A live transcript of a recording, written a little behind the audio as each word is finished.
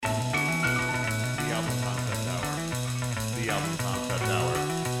Album Concept Hour.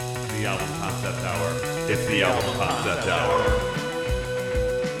 The Album Concept Hour. It's the Album Concept Hour.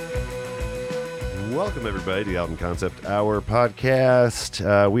 Welcome, everybody, to the Album Concept Hour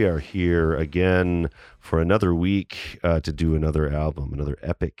podcast. We are here again for another week to do another album, another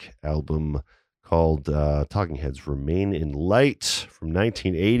epic album called Talking Heads' Remain in Light from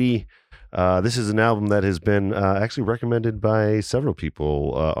 1980. This is an album that has been actually recommended by several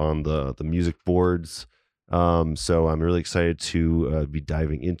people on the music boards. So I'm really excited to be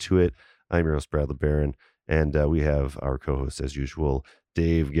diving into it. I'm your host, Brad LeBaron, and we have our co-host, as usual,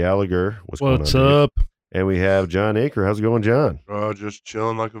 Dave Gallagher. What's going on, up? Dave? And we have John Aker. How's it going, John? Just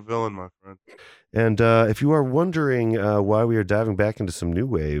chilling like a villain, my friend. And if you are wondering why we are diving back into some new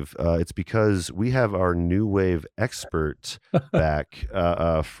wave, it's because we have our new wave expert back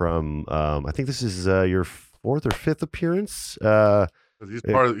from, I think this is your fourth or fifth appearance. He's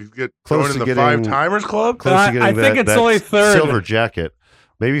close joining to the getting- Five Timers Club. Close to getting I think it's only third. silver jacket.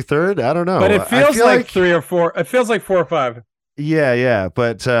 Maybe third? I don't know. But it I feels feel like 3 or 4. It feels like 4 or 5. Yeah.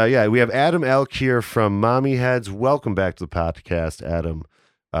 But we have Adam Elk here from Mommy Heads. Welcome back to the podcast, Adam.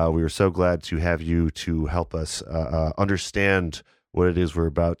 We are so glad to have you to help us understand what it is we're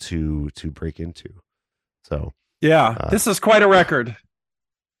about to break into. So Yeah, this is quite a record.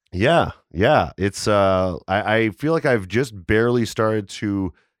 yeah. It's I feel like I've just barely started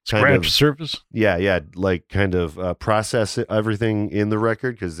to Scratch surface. kind of process everything in the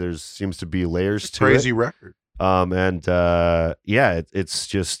record because there seems to be layers to Crazy it. record. It's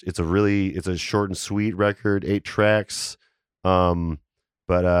a short and sweet record, 8 tracks. So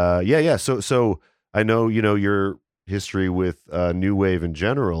I know, your history with new wave in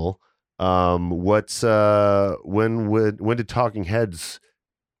general. When did Talking Heads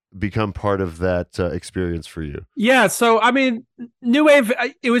become part of that experience for you? Yeah, so I mean, new wave.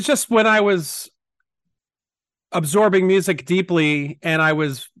 It was just when I was absorbing music deeply, and I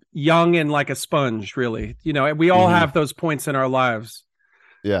was young and like a sponge. Really, we all have those points in our lives.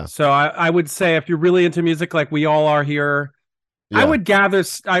 Yeah. So I would say if you're really into music, like we all are here. Yeah. I would gather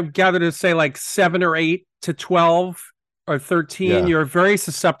to say like 7 or 8 to 12 or 13. Yeah. You're very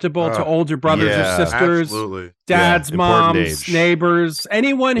susceptible to older brothers or sisters, Absolutely. dads, Yeah, important moms, age. neighbors,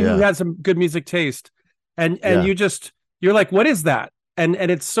 anyone who Yeah. has some good music taste. And Yeah. you're like, what is that? And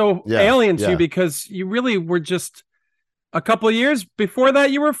it's so Yeah, alien to yeah. you because you really were just a couple of years before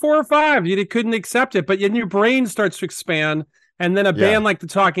that, you were 4 or 5. You couldn't accept it, but then your brain starts to expand. And then a band like the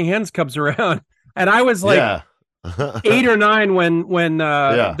Talking Heads comes around. And I was like, 8 or 9 when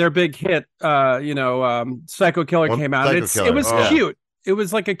their big hit Psycho Killer came out. Psycho It Killer. was Oh. cute. It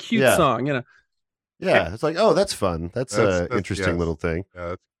was like a cute Yeah. song, Yeah, it's like, oh, that's fun. That's That's- an interesting yes. little thing. Yeah,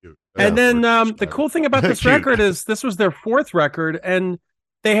 that's cute. And Yeah, then we're the cool thing about this Cute. record is this was their 4th record, and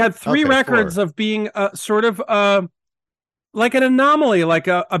they had 3 Okay, records 4. of being sort of like an anomaly, like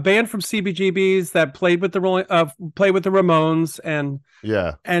a band from CBGBs that played with the Ramones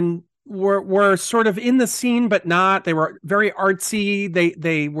Yeah. and were sort of in the scene but not. They were very artsy.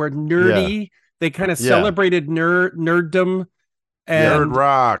 They were nerdy. They kind of Yeah. celebrated nerddom Nerd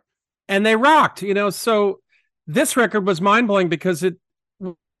rock. and they rocked, So this record was mind-blowing because it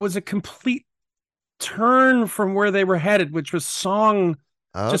was a complete turn from where they were headed, which was just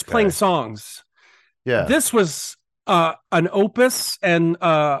Okay. playing songs. Yeah. This was an opus and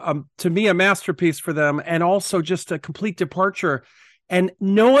to me a masterpiece for them, and also just a complete departure. And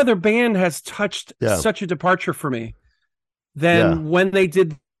no other band has touched such a departure for me than when they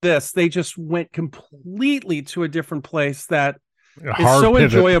did this. They just went completely to a different place that is so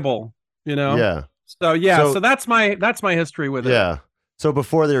enjoyable, Yeah. So that's my history with it. Yeah. So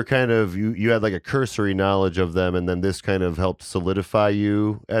before they were kind of, you had like a cursory knowledge of them, and then this kind of helped solidify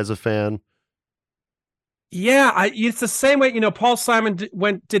you as a fan. Yeah, it's the same way. Paul Simon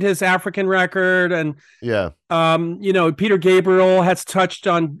did his African record, and Yeah. Peter Gabriel has touched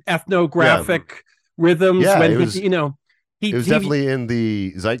on ethnographic rhythms. Yeah, when it was- he It was definitely in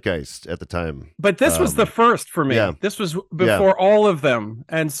the zeitgeist at the time. But this was the first for me. yeah. This was before all of them,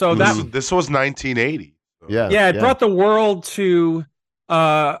 and so This was 1980. So. Yeah. it brought the world to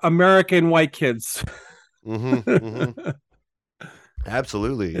American white kids.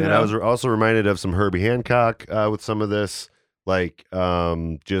 Absolutely. You And know? I was also reminded of some Herbie Hancock with some of this, like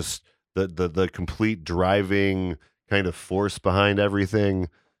just the complete driving kind of force behind everything.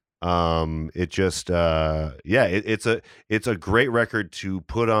 It's a great record to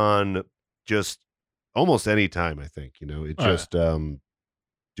put on just almost any time, I think.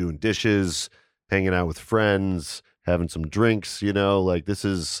 Doing dishes, hanging out with friends, having some drinks, like this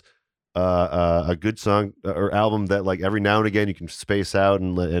is a good song or album that like every now and again you can space out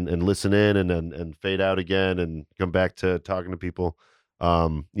and listen in and fade out again and come back to talking to people.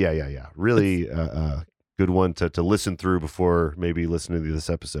 Really good one to listen through before maybe listening to this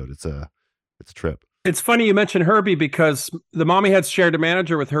episode. It's a trip. It's funny you mentioned Herbie because the Mommy Heads shared a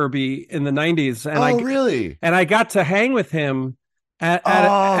manager with Herbie in the 90s. And really? And I got to hang with him at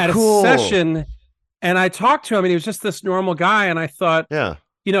a session, and I talked to him, and he was just this normal guy. And I thought,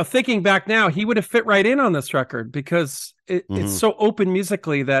 thinking back now, he would have fit right in on this record because it's so open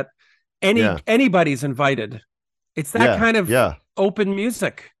musically that anybody's invited. It's that kind of open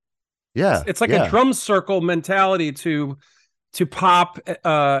music. Yeah. It's like a drum circle mentality to pop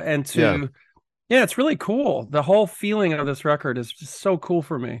and to it's really cool. The whole feeling of this record is just so cool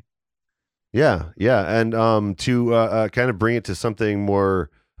for me. Yeah. And to kind of bring it to something more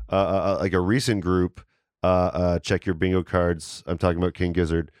like a recent group, check your bingo cards. I'm talking about King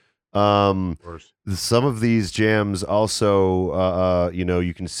Gizzard. Some of these jams also,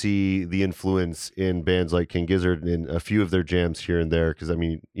 you can see the influence in bands like King Gizzard in a few of their jams here and there. Because I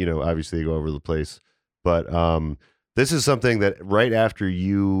mean, obviously they go over the place, but this is something that right after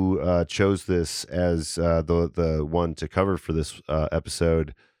you chose this as the one to cover for this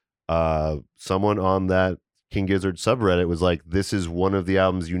episode, someone on that King Gizzard subreddit was like, "This is one of the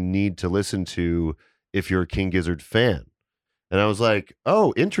albums you need to listen to if you're a King Gizzard fan." And I was like,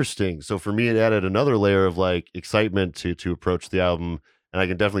 "Oh, interesting." So for me, it added another layer of like excitement to approach the album, and I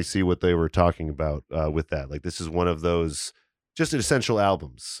can definitely see what they were talking about with that. Like, this is one of those just essential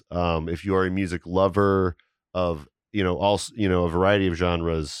albums. If you are a music lover of a variety of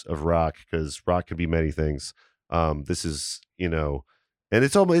genres of rock, because rock could be many things. This is, and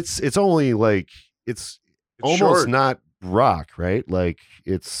it's only like it's almost short. Not rock, right? Like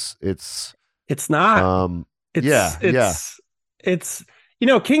it's not. It's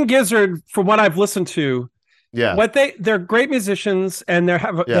King Gizzard, from what I've listened to, they're great musicians and they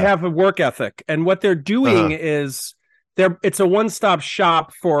have a work ethic, and what they're doing is it's a one-stop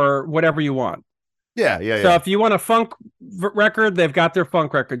shop for whatever you want. So if you want a funk record, they've got their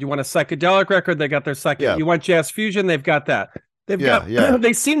funk record. You want a psychedelic record, they got their psychedelic. You want jazz fusion, they've got that.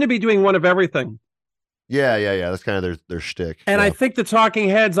 They seem to be doing one of everything. Yeah. That's kind of their shtick. And I think the Talking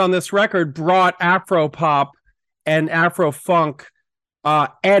Heads on this record brought Afro pop and Afro funk,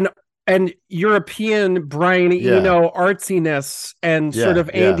 and European Brian Eno artsiness and sort of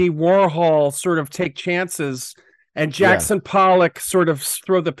Andy Warhol sort of take chances. And Jackson Pollock sort of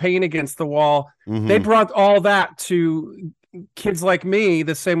throw the paint against the wall. Mm-hmm. They brought all that to kids like me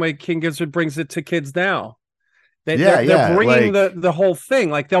the same way King Gizzard brings it to kids now. They're bringing the whole thing.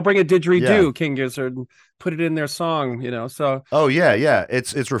 Like they'll bring a didgeridoo, King Gizzard, and put it in their song, so. Oh, yeah.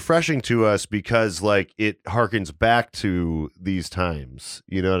 It's refreshing to us because like it harkens back to these times.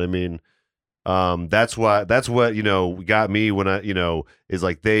 You know what I mean? That's what got me when I, is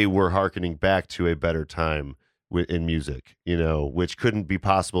like they were harkening back to a better time in music, which couldn't be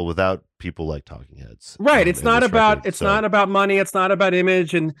possible without people like Talking Heads. Right. It's not about not about money. It's not about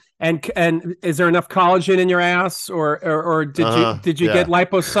image. And is there enough collagen in your ass, or did you get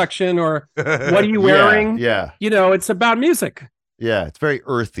liposuction, or what are you wearing? Yeah. It's about music. Yeah. It's very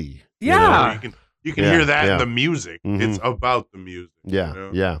earthy. Yeah. You can hear that in the music. Mm-hmm. It's about the music.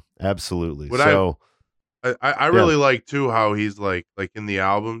 Yeah. Yeah. Absolutely. I really like too how he's like in the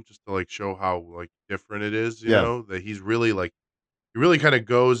album, just to like show how like different it is, you know, that he's really like he really kind of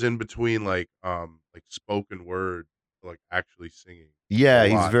goes in between like spoken word to like actually singing. Yeah,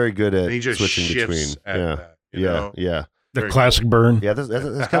 he's very good at switching between. Yeah. The classic burn. Yeah, that's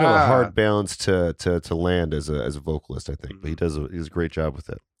kind of a hard balance to land as a vocalist, I think. But he does a great job with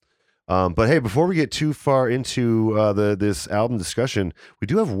it. But hey, before we get too far into this album discussion, we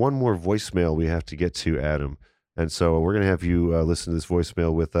do have one more voicemail we have to get to, Adam. And so we're going to have you listen to this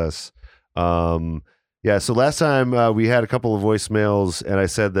voicemail with us. So last time we had a couple of voicemails, and I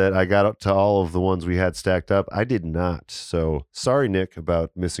said that I got up to all of the ones we had stacked up. I did not. So sorry, Nick,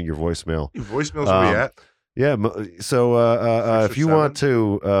 about missing your voicemail. How many voicemails are we at? Yeah, so if you want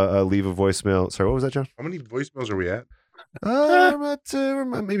to leave a voicemail... Sorry, what was that, John? How many voicemails are we at? We're at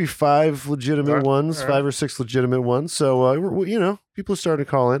maybe 5 legitimate ones, 5 or 6 legitimate ones. So, people are starting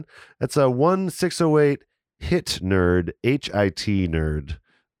to call in. That's 1-608 HIT nerd, HIT nerd,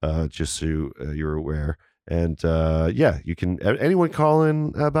 just so you're aware. And you can anyone call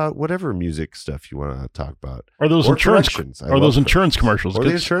in about whatever music stuff you want to talk about. Or those insurance commercials? Or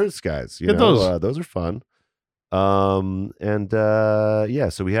the insurance guys. Get those are fun. So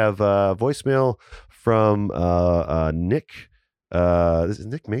we have voicemail from Nick. This is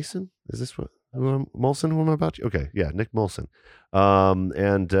Nick Mason. Is this what? Molson, who am I about to? Okay, yeah, Nick Molson. I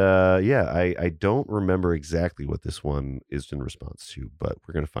don't remember exactly what this one is in response to, but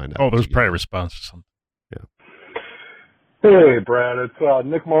we're gonna find out. Oh, there's probably a response to something. Yeah. Hey, Brad, it's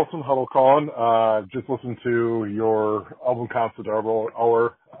Nick Molson, Huddle calling. Just listened to your album concept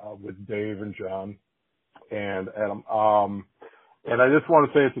hour with Dave and John and Adam. And I just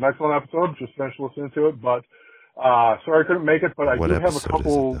want to say it's an excellent episode. Just finished listening to it, but sorry I couldn't make it. But I do have a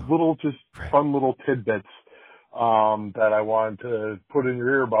couple little, just fun little tidbits that I wanted to put in your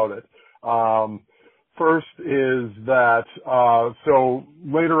ear about it. First is that so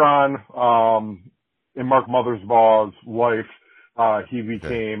later on in Mark Mothersbaugh's life, he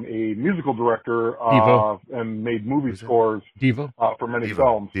became a musical director and made movie scores for many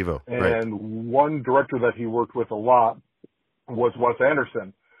films. And one director that he worked with a lot was Wes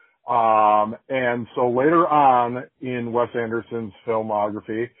Anderson. And so later on in Wes Anderson's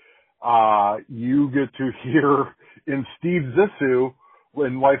filmography, you get to hear in Steve Zissou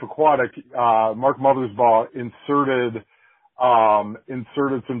in Life Aquatic, Mark Mothersbaugh inserted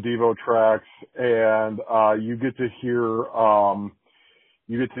some Devo tracks, and you get to hear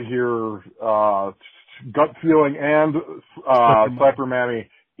Gut Feeling and Slapper Mammy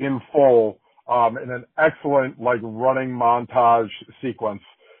in full in an excellent running montage sequence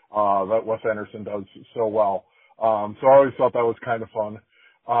that Wes Anderson does so well. So I always thought that was kind of fun.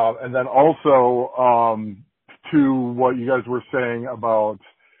 And then also to what you guys were saying about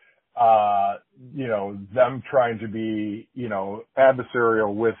them trying to be,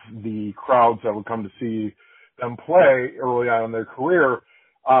 adversarial with the crowds that would come to see them play early on in their career.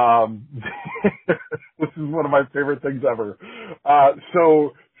 This is one of my favorite things ever.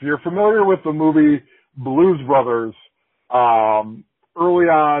 So if you're familiar with the movie Blues Brothers, early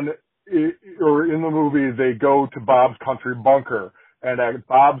on, or in the movie, they go to Bob's Country Bunker. And at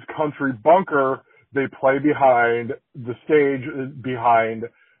Bob's Country Bunker, they play behind the stage, behind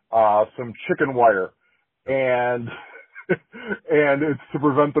some chicken wire, and it's to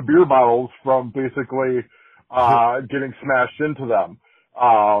prevent the beer bottles from basically getting smashed into them.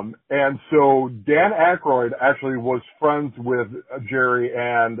 And so Dan Aykroyd actually was friends with Jerry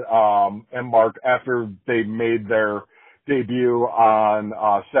and Mark after they made their debut on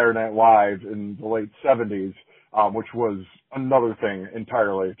Saturday Night Live in the late 70s, which was another thing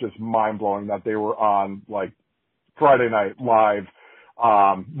entirely, just mind-blowing that they were on Friday Night Live.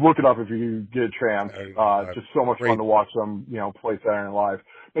 Look it up if you get a chance. Just so much fun to watch them, play Saturday Night Live.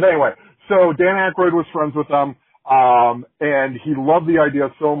 But anyway, so Dan Aykroyd was friends with them, and he loved the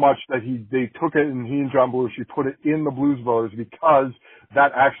idea so much that they took it, and he and John Belushi put it in the Blues Brothers because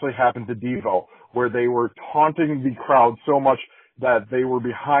that actually happened to Devo, where they were taunting the crowd so much that they were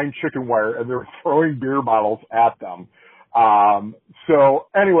behind chicken wire and they were throwing beer bottles at them. So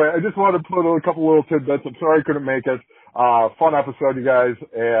anyway, I just wanted to put a couple little tidbits. I'm sorry I couldn't make it. Fun episode, you guys,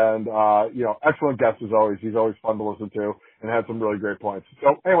 and excellent guest as always. He's always fun to listen to and had some really great points.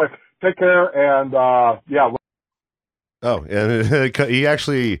 So anyway, take care, and Oh, and he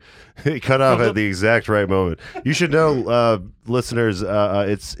actually cut off at the exact right moment. You should know, listeners,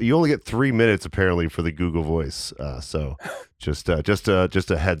 it's you only get 3 minutes apparently for the Google Voice. So just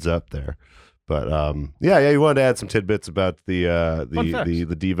a heads up there. But you wanted to add some tidbits about the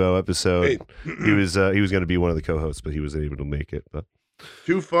Devo episode. Hey. He was going to be one of the co-hosts, but he wasn't able to make it. But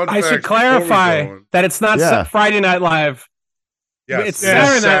two fun. I should clarify that it's not Friday Night Live. Yes, it's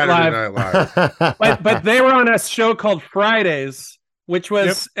Saturday Night Live. but they were on a show called Fridays, which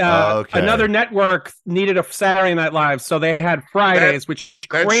was another network needed a Saturday Night Live, so they had Fridays, which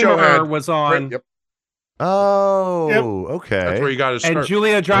Kramer was on. Yep. Oh, okay. That's where you got to start. And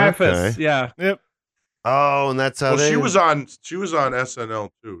Julia Dreyfus, Yep. Oh, and that's how she was on SNL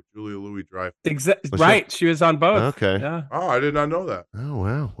too. Julia Louis-Dreyfus. Right, she was on both. Okay. Yeah. Oh, I did not know that.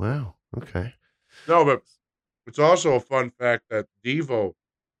 Oh, wow. Okay. No, but it's also a fun fact that Devo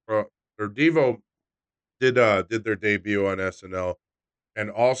did their debut on SNL,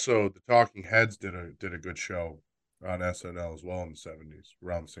 and also the Talking Heads did a good show on SNL as well in the 70s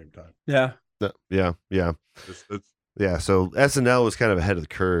around the same time. Yeah. Yeah. So SNL was kind of ahead of the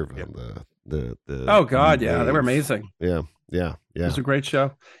curve on the oh god, yeah, they were amazing. Yeah. It was a great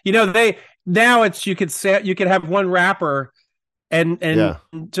show. Now it's you could have one rapper and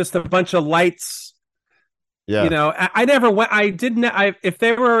just a bunch of lights. Yeah. I never went. I didn't. If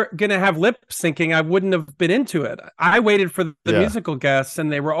they were gonna have lip syncing, I wouldn't have been into it. I waited for the musical guests,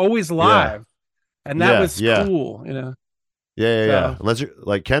 and they were always live, and that was cool. Yeah. Unless you're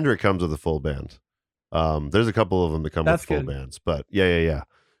like Kendrick comes with a full band. There's a couple of them that come with full bands, but yeah.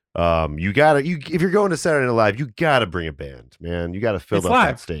 You gotta if you're going to Saturday Night Live, you gotta bring a band, man. You gotta fill up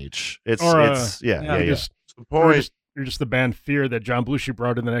that stage. It's Just the point. You're just the band Fear that John Belushi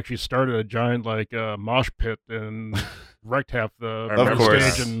brought in that actually started a giant mosh pit and wrecked half the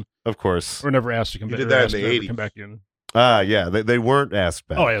stage. And of course, we're never asked to come back. Did that in the 80s. Come back in. Yeah, they weren't asked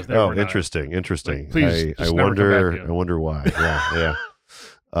back. Oh, yeah, interesting. Like, please, I wonder why. Yeah.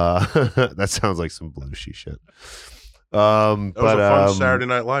 That sounds like some Belushi shit. That was a fun Saturday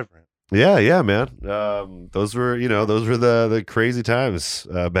Night Live, man. Yeah, man. Those were the crazy times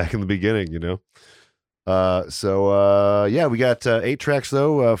back in the beginning, So we got 8 tracks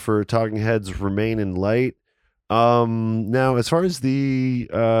though for Talking Heads Remain in Light. Now as far as the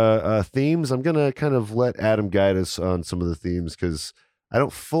themes, I'm gonna kind of let Adam guide us on some of the themes because I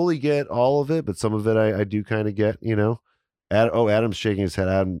don't fully get all of it, but some of it I do kind of get, Adam's shaking his head.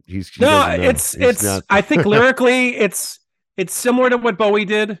 Adam, he's no, it's not... I think lyrically it's similar to what Bowie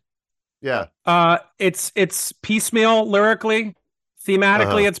did. Yeah. It's piecemeal lyrically,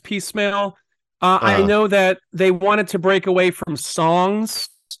 thematically it's piecemeal. I know that they wanted to break away from songs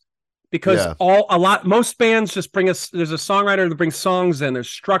because most bands just there's a songwriter that brings songs in, there's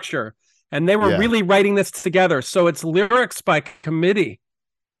structure, and they were really writing this together. So it's lyrics by committee.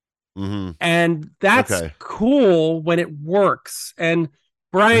 Mm-hmm. And that's cool when it works. And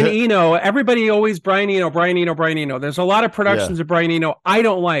Brian Eno, everybody always Brian Eno. There's a lot of productions of Brian Eno I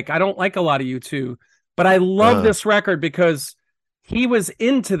don't like a lot of U2, but I love this record because he was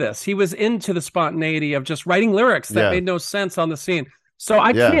into this. He was into the spontaneity of just writing lyrics that made no sense on the scene. So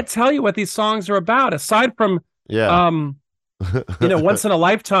I can't tell you what these songs are about, aside from, Once in a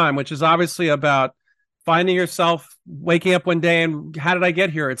Lifetime, which is obviously about finding yourself, waking up one day, and how did I get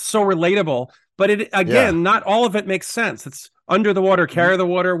here? It's so relatable. But not all of it makes sense. It's Under the Water, Carry the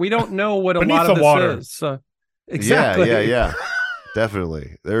Water. We don't know what a lot of this is. Exactly. Yeah.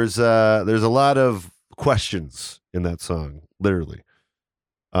 Definitely. There's a lot of questions in that song, literally.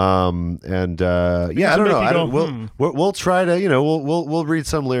 I don't know. We'll try to, we'll read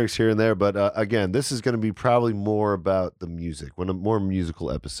some lyrics here and there, but again, this is going to be probably more about the music, a more musical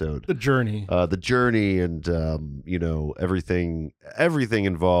episode. The journey, and everything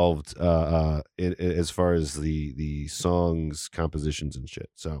involved as far as the songs, compositions, and shit.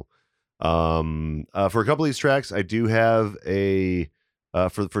 So, for a couple of these tracks, I do have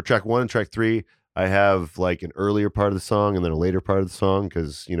for track 1 and track 3. I have like an earlier part of the song and then a later part of the song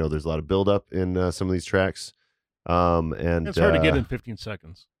because there's a lot of build up in some of these tracks. And it's hard to get in 15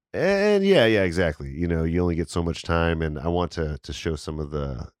 seconds. And exactly. You only get so much time, and I want to show some of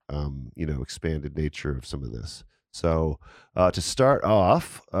the expanded nature of some of this. So to start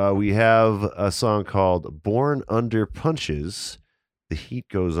off, we have a song called "Born Under Punches." The Heat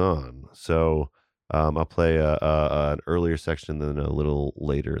Goes On. So I'll play an earlier section, then a little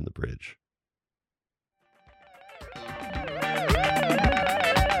later in the bridge.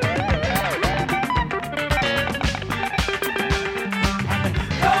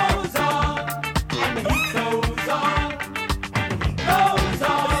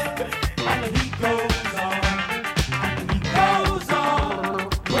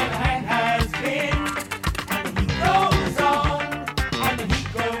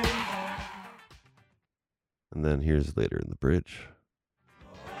 And then here's later in the bridge.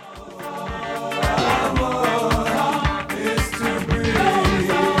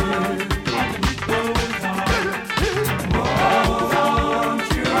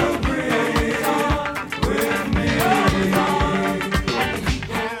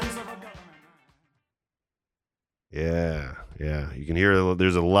 Yeah. You can hear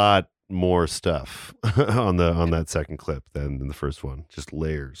there's a lot more stuff on that second clip than in the first one. Just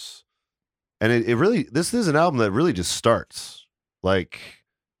layers. And it really, this is an album that really just starts. Like,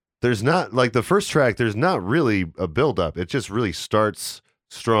 there's not, like the first track, there's not really a build up. It just really starts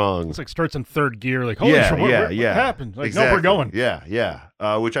strong. It's like starts in third gear. Like, holy shit, what happened? Like, exactly. No, we're going.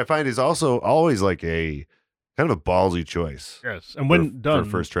 Yeah. Which I find is also always like a kind of a ballsy choice. Yes. And when done,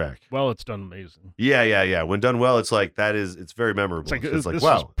 for first track. Well, it's done amazing. Yeah. When done well, it's like, it's very memorable. It's like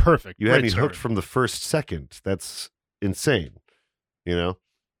wow, is perfect. You had me hooked from the first second. That's insane.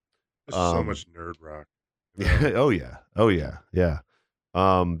 So much nerd rock. Oh yeah.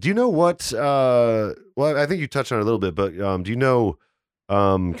 Do you know what? Well, I think you touched on it a little bit, but do you know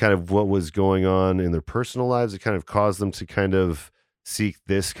kind of what was going on in their personal lives that kind of caused them to kind of seek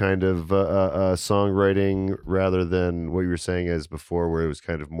this kind of songwriting rather than what you were saying as before, where it was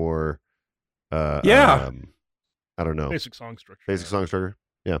kind of more, I don't know, basic song structure.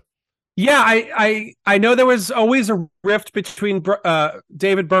 Yeah. Yeah, I know there was always a rift between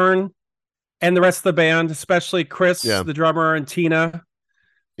David Byrne and the rest of the band, especially Chris, the drummer, and Tina.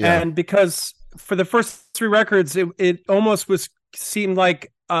 And because for the first 3 records, it almost seemed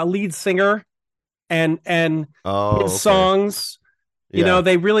like a lead singer and his songs, you know,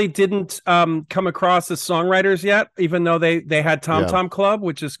 they really didn't come across as songwriters yet, even though they had Tom Tom Club,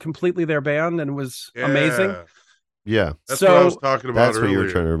 which is completely their band and was amazing. Yeah. That's what I was talking about That's earlier. What you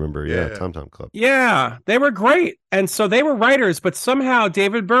were trying to remember. Yeah. Tom Tom Club. Yeah. They were great. And so they were writers, but somehow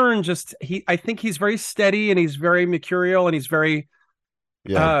David Byrne I think he's very steady and he's very mercurial and he's very,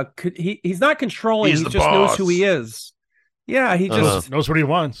 he's not controlling. He just knows who he is. Yeah. He just knows what he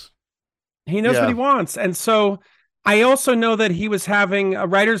wants. He knows what he wants. And so I also know that he was having a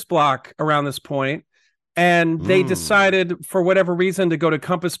writer's block around this point, and they decided for whatever reason to go to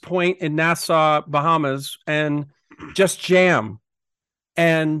Compass Point in Nassau, Bahamas, and just jam.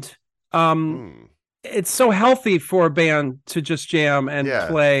 And it's so healthy for a band to just jam and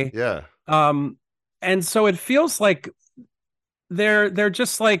play. Yeah. And so it feels like they're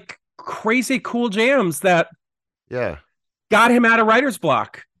just like crazy cool jams that got him out of writer's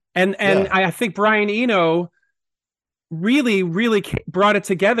block. And I think Brian Eno really, really brought it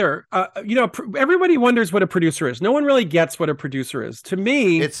together. You know, everybody wonders what a producer is. No one really gets what a producer is. To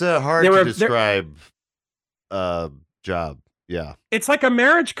me, it's a hard to describe job. Yeah. It's like a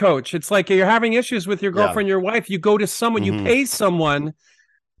marriage coach. It's like you're having issues with your girlfriend, your wife. You go to someone, you pay someone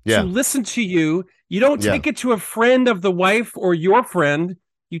to listen to you. You don't take it to a friend of the wife or your friend.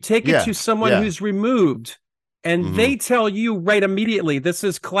 You take it to someone who's removed. And they tell you right immediately, this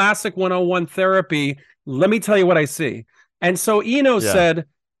is classic 101 therapy. Let me tell you what I see. And so Eno said,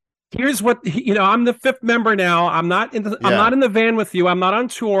 here's what, you know, I'm the 5th member now. I'm not in the van with you. I'm not on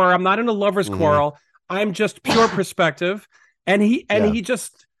tour. I'm not in a lover's quarrel. I'm just pure perspective. And he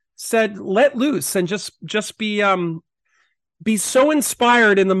just said, let loose and just be so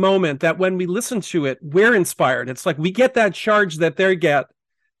inspired in the moment that when we listen to it, we're inspired. It's like we get that charge that they get.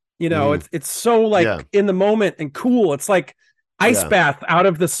 You know, it's so like in the moment and cool. It's like ice bath out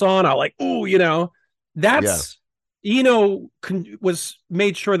of the sauna. Like, ooh, you know, that's was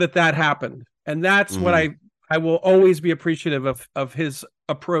made sure that happened, and that's what I will always be appreciative of his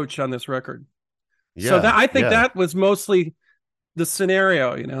approach on this record. Yeah, so I think that was mostly the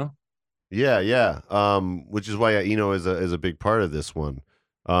scenario, you know. Yeah. Which is why Eno is a big part of this one.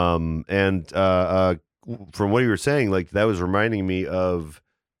 And from what you were saying, like that was reminding me of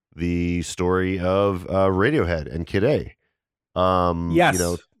the story of Radiohead and Kid A. Yes. You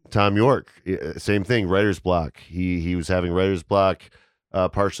know, Tom York, same thing, writer's block. He was having writer's block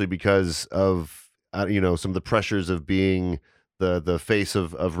partially because of you know, some of the pressures of being the face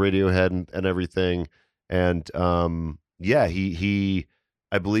of Radiohead and everything. And he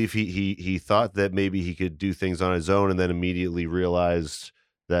I believe he thought that maybe he could do things on his own, and then immediately realized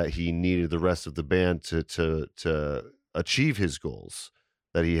that he needed the rest of the band to achieve his goals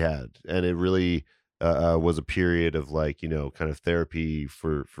that he had. And it really was a period of, like, you know, kind of therapy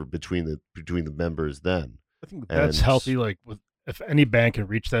for between the members then. I think that's healthy. Like, if any band can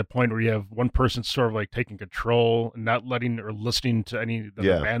reach that point where you have one person sort of like taking control and not letting or listening to any of the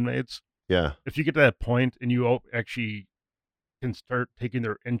bandmates. Yeah. If you get to that point and you actually can start taking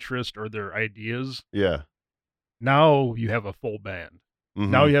their interest or their ideas. Yeah. Now you have a full band.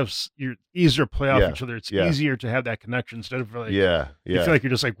 Now you're easier to play off each other. It's easier to have that connection instead of like, you feel like you're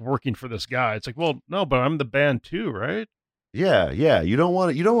just like working for this guy. It's like, well, no, but I'm the band too, right? Yeah. You don't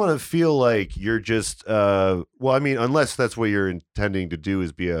want to feel like you're just well, I mean, unless that's what you're intending to do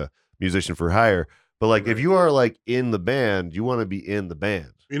is be a musician for hire. But like, if you are like in the band, you want to be in the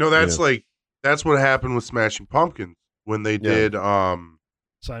band. You know, that's like that's what happened with Smashing Pumpkins when they did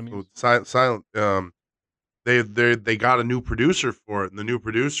Silent. They got a new producer for it, and the new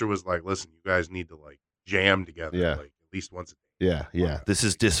producer was like, "Listen, you guys need to like jam together, like at least once a day." Yeah. This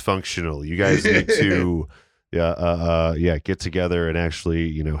is dysfunctional. You guys need to, get together and actually,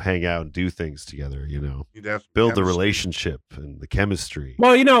 you know, hang out and do things together. You know, build the relationship and the chemistry.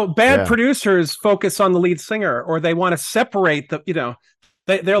 Well, you know, bad producers focus on the lead singer, or they want to separate the. You know,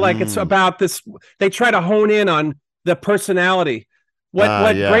 they're like it's about this. They try to hone in on the personality.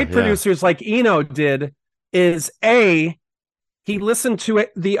 What great producers like Eno did is he listened to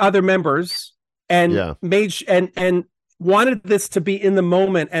the other members and made and wanted this to be in the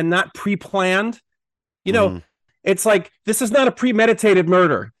moment and not pre-planned. You know, it's like, this is not a premeditated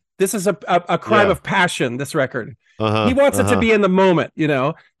murder. This is a crime of passion, this record. He wants it to be in the moment, you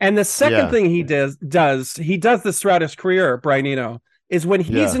know. And the second thing he does this throughout his career, Brian Eno, is when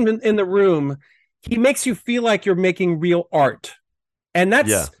he's in the room, he makes you feel like you're making real art. And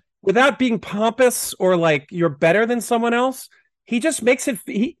that's without being pompous or like you're better than someone else. He just makes it,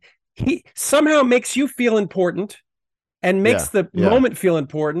 he somehow makes you feel important. and makes the moment feel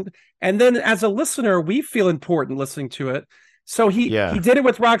important. And then as a listener, we feel important listening to it. So he did it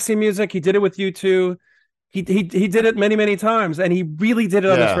with Roxy Music. He did it with U2. He did it many, many times, and he really did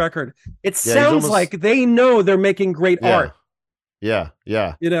it on this record. It sounds like they know they're making great art. Yeah.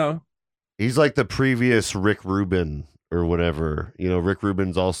 You know, he's like the previous Rick Rubin or whatever. You know, Rick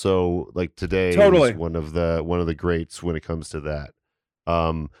Rubin's also like today is one of the greats when it comes to that.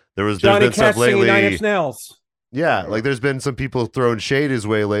 There's been stuff lately. 9 Inch Nails. Yeah, like there's been some people throwing shade his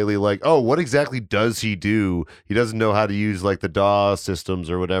way lately, like, oh, what exactly does he do? He doesn't know how to use like the DAW systems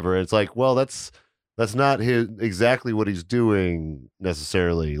or whatever. It's like, well, that's not exactly what he's doing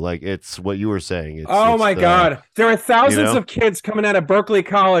necessarily. Like it's what you were saying. God, there are thousands of kids coming out of Berklee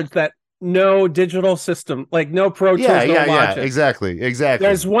College that know digital system, like no Pro Tools, no Logic. Yeah, exactly.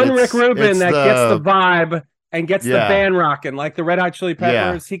 There's one Rick Rubin that gets the vibe and gets the band rocking, like the Red Hot Chili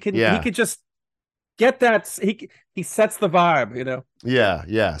Peppers. He could just get that. He sets the vibe, you know.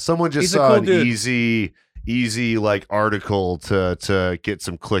 Yeah. Someone just saw an easy like article to get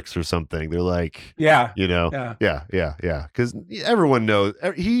some clicks or something. They're like, yeah, because everyone knows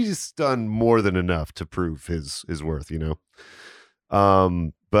he's done more than enough to prove his worth, you know.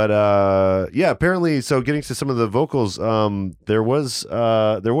 Apparently, so getting to some of the vocals, there was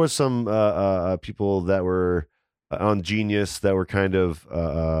some people that were on Genius that were kind of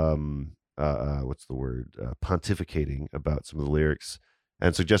what's the word, pontificating about some of the lyrics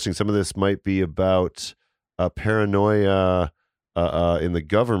and suggesting some of this might be about paranoia in the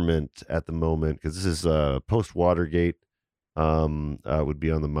government at the moment, because this is post Watergate would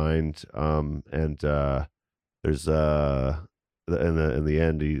be on the mind, and there's in the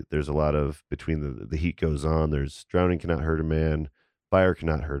end there's a lot of between the heat goes on. There's drowning cannot hurt a man, fire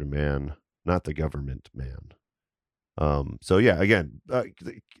cannot hurt a man, not the government man. So yeah, again,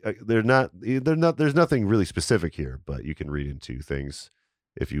 there's nothing really specific here, but you can read into things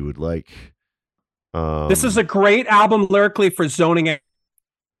if you would like. This is a great album lyrically for zoning out.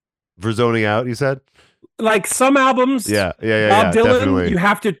 For zoning out, you said? Like some albums, Bob Dylan, definitely.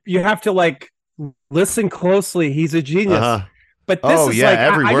 you have to like listen closely. He's a genius. Uh-huh. But this is like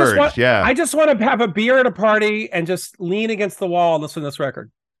every word. I just want to have a beer at a party and just lean against the wall and listen to this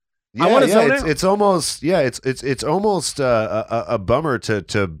record. It's almost a bummer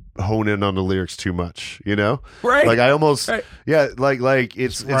to hone in on the lyrics too much, you know? Right. Like I almost like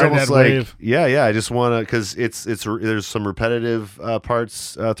it's almost like wave. I just want to, because it's there's some repetitive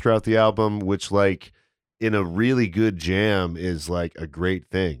parts throughout the album, which like in a really good jam is like a great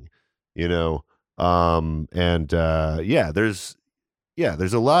thing, you know?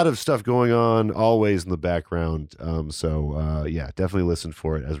 There's a lot of stuff going on always in the background. Definitely listen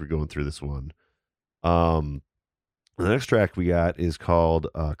for it as we're going through this one. The next track we got is called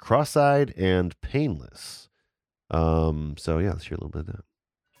Cross-Eyed and Painless. Let's hear a little bit of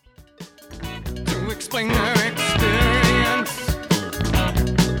that. To explain their experience.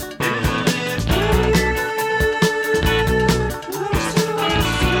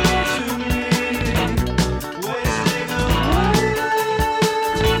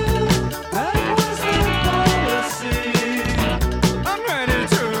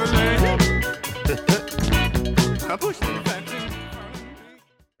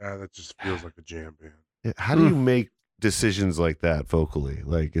 That just feels like a jam band. How do you make decisions like that vocally?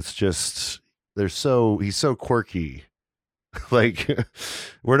 Like it's just he's so quirky. Like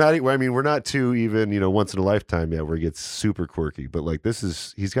we're not too even, once in a lifetime yet where he gets super quirky, but like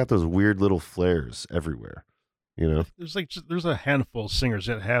he's got those weird little flares everywhere, you know. There's a handful of singers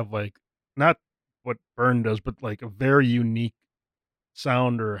that have like not what Byrne does, but like a very unique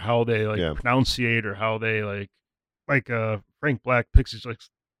sound, or how they pronunciate, or how they like Frank Black Pixies like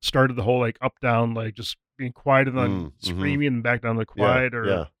started the whole like up down, like just being quiet and then screaming and back down to quiet.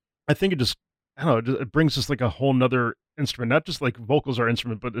 I think it just, I don't know, it brings us like a whole nother instrument, not just like vocals are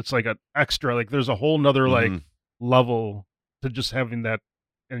instrument, but it's like an extra, like there's a whole nother like level to just having that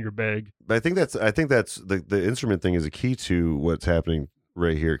in your bag. But I think that's the instrument thing is a key to what's happening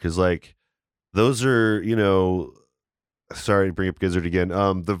right here, because like those are, sorry to bring up Gizzard again,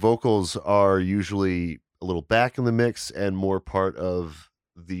 the vocals are usually a little back in the mix and more part of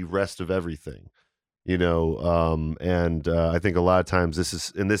the rest of everything, and I think a lot of times this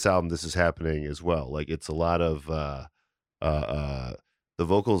is happening as well. Like it's a lot of the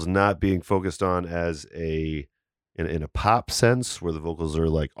vocals not being focused on as in a pop sense, where the vocals are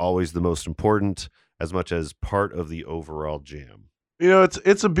like always the most important, as much as part of the overall jam.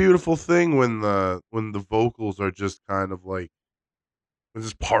 It's a beautiful thing when the vocals are just kind of like it's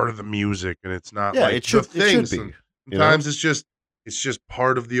just part of the music, and it's not it should be. Sometimes it's just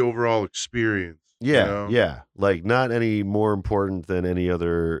part of the overall experience. Yeah, you know? yeah. Like not any more important than any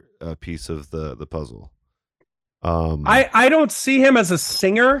other piece of the puzzle. I don't see him as a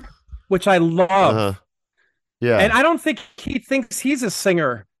singer, which I love. Yeah. And I don't think he thinks he's a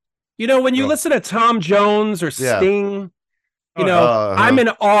singer. You know, when you listen to Tom Jones or Sting, you know, I'm in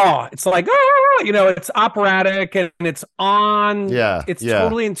awe. It's like, you know, it's operatic and it's on. Yeah. It's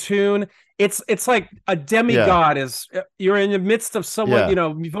totally in tune. It's like a demigod is you're in the midst of someone, you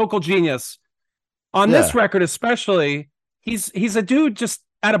know, vocal genius. On this record, especially, he's a dude just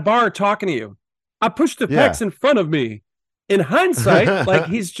at a bar talking to you. I pushed the pecs in front of me. In hindsight, like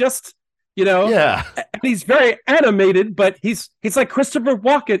he's just, you know, and he's very animated, but he's like Christopher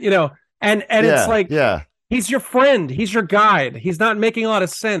Walken, you know, and it's like, he's your friend, he's your guide. He's not making a lot of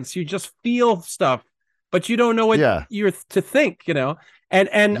sense. You just feel stuff, but you don't know what you're to think, you know. And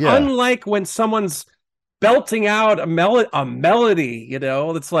unlike when someone's belting out a melody, you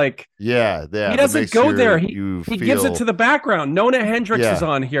know, it's like he doesn't go there. He gives it to the background. Nona Hendrix is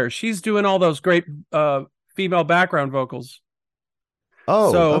on here. She's doing all those great female background vocals.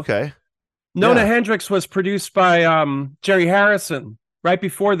 Oh, so, okay. Nona Hendrix was produced by Jerry Harrison right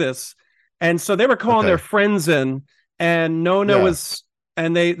before this, and so they were calling their friends in, and Nona was,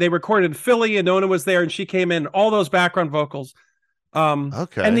 and they recorded in Philly, and Nona was there, and she came in, all those background vocals. And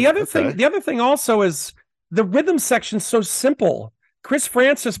the other thing also is the rhythm section's so simple. Chris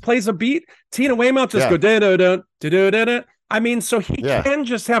Francis plays a beat, Tina Weymouth just go da da da da da da. I mean, so he can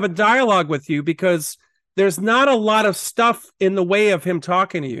just have a dialogue with you because there's not a lot of stuff in the way of him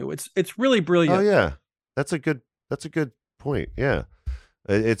talking to you. It's really brilliant. Oh yeah, that's a good point. Yeah,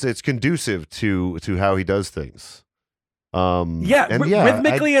 it's conducive to how he does things.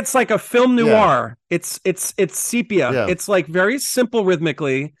 Rhythmically, it's like a film noir. It's sepia. It's like very simple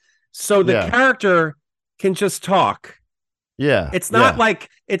rhythmically, so the character can just talk. It's not like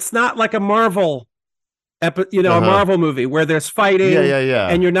a Marvel. A Marvel movie where there's fighting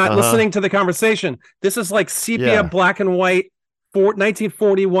and you're not listening to the conversation. This is like sepia, black and white,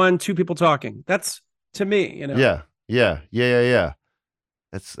 1941, two people talking. That's to me, you know. Yeah.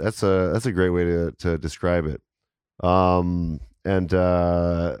 That's a great way to describe it. I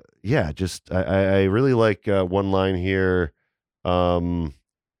really like one line here.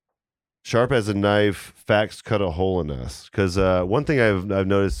 Sharp as a knife, facts cut a hole in us. Because one thing I've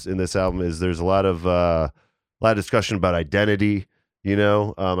noticed in this album is there's a lot of discussion about identity. You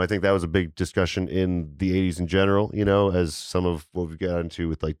know, I think that was a big discussion in the 80s in general. You know, as some of what we got into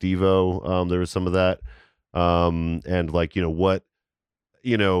with like Devo, there was some of that, and like what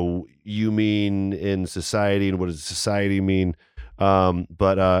you mean in society and what does society mean.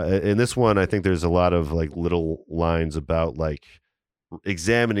 But in this one, I think there's a lot of like little lines about like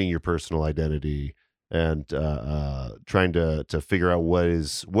examining your personal identity and trying to figure out what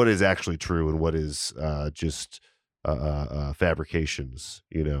is actually true and what is just fabrications,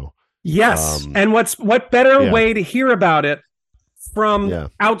 you know. Yes. And what better way to hear about it from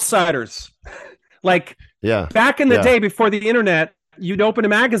outsiders? Like back in the day before the internet, you'd open a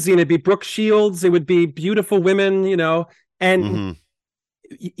magazine, it'd be Brooke Shields, it would be beautiful women, you know, and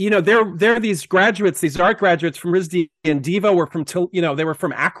you know, there are these graduates, these art graduates from RISD and Devo were from, they were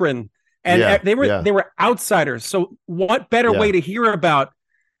from Akron, and they were outsiders. So what better way to hear about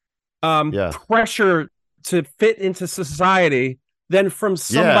pressure to fit into society than from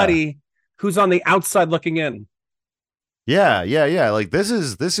somebody who's on the outside looking in? Yeah. Like this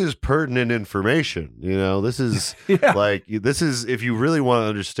is pertinent information. You know, this is if you really want to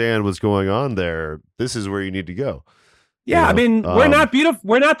understand what's going on there, this is where you need to go. Yeah, I mean, we're not beautiful.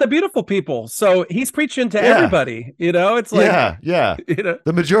 We're not the beautiful people. So he's preaching to everybody. You know, it's like You know,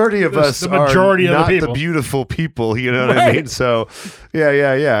 the majority of us are not the beautiful people. You know what I mean? So,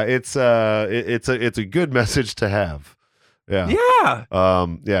 yeah. It's a good message to have. Yeah.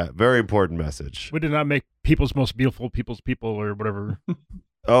 Very important message. We did not make people's most beautiful people's people or whatever.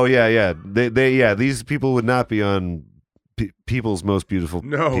 Oh yeah. They these people would not be on people's most beautiful.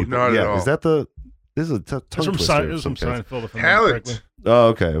 No, people. not at all. Is that the? This is a tongue twister. There's some Seinfeld. Talent. Oh,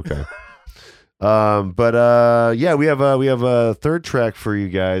 okay. We have a third track for you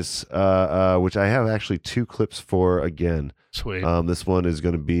guys, which I have actually two clips for again. Sweet. This one is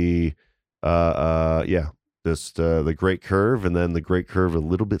going to be, just the Great Curve, and then the Great Curve a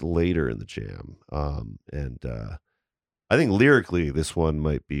little bit later in the jam. I think lyrically, this one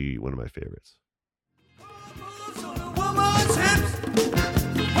might be one of my favorites.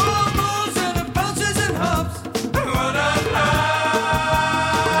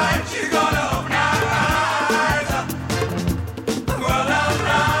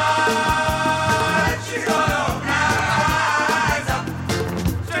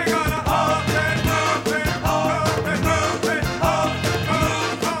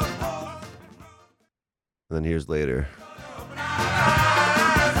 And then here's Later.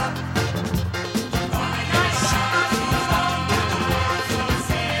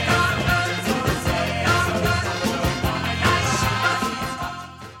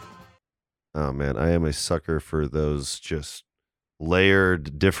 Oh man, I am a sucker for those just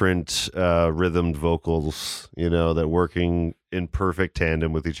layered, different rhythmed vocals, that working in perfect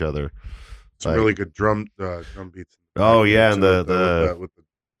tandem with each other. Some really good drum beats. Oh yeah, and with the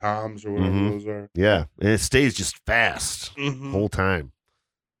toms or whatever those are. Yeah, and it stays just fast the whole time.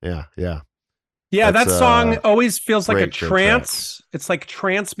 Yeah. That song always feels like a trance. It's like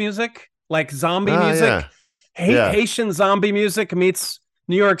trance music, like zombie music. Yeah. Haitian zombie music meets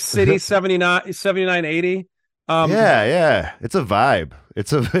New York City 7980. Yeah. It's a vibe.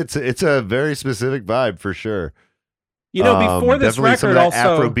 It's a very specific vibe for sure. Before this record, some of that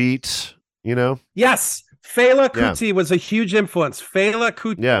also Afrobeat. Yes, Fela Kuti was a huge influence. Fela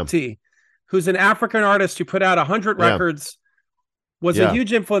Kuti, who's an African artist who put out 100 records, was a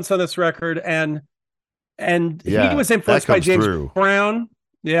huge influence on this record, and he was influenced by James Brown.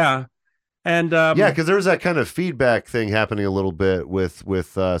 Yeah. And because there was that kind of feedback thing happening a little bit with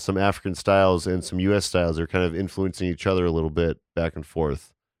some African styles and some U.S. styles. They're kind of influencing each other a little bit back and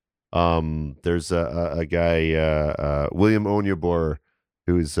forth. There's a guy, William Onyeabor,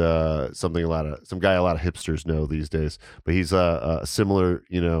 who's some guy a lot of hipsters know these days. But he's a similar,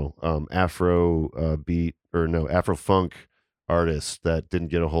 Afro beat Afro funk artist that didn't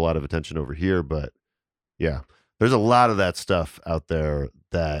get a whole lot of attention over here. But yeah, there's a lot of that stuff out there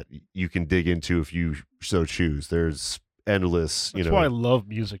that you can dig into if you so choose. There's endless, That's why I love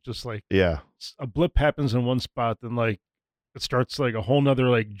music. Just like a blip happens in one spot, then like it starts like a whole nother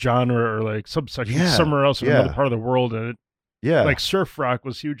like genre or like subsection somewhere else in another part of the world, and it like surf rock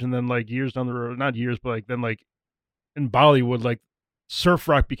was huge, and then like years down the road, not years, but like then like in Bollywood, like surf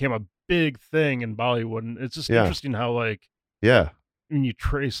rock became a big thing in Bollywood, and it's just interesting how like when you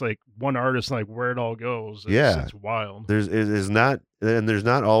trace like one artist, like where it all goes, it's wild. There's not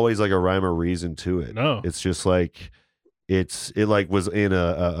always like a rhyme or reason to it. No, it's just like it like was in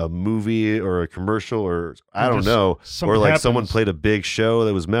a movie or a commercial or I don't know, or like someone played a big show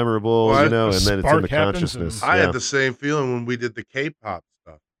that was memorable, and then it's in the consciousness. I had the same feeling when we did the K-pop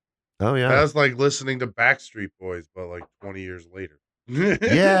stuff. Oh yeah, that was like listening to Backstreet Boys, but like 20 years later.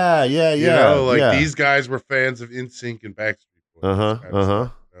 Yeah. These guys were fans of NSYNC and Backstreet.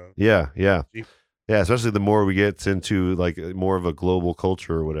 Yeah. Especially the more we get into like more of a global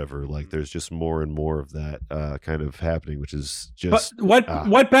culture or whatever, like there's just more and more of that kind of happening, which is just. But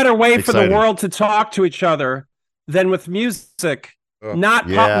what better way exciting. For the world to talk to each other than with music, not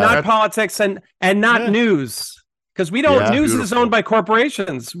politics and not news, because we don't. News is owned by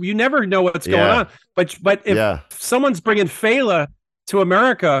corporations. You never know what's going on. But if someone's bringing Fela to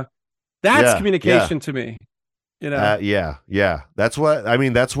America, that's communication to me. That's what I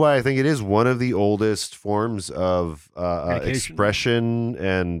mean. That's why I think it is one of the oldest forms of expression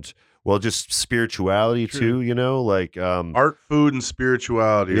and just spirituality too. Like art, food, and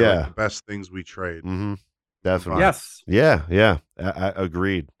spirituality are like the best things we trade. Definitely. Yes. Yeah. I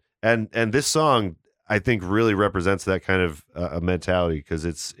agreed. And this song I think really represents that kind of a mentality, because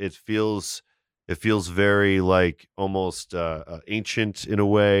it feels very like almost ancient in a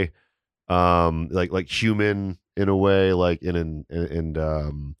way, like human in a way, like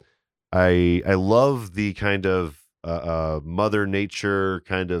I love the kind of Mother Nature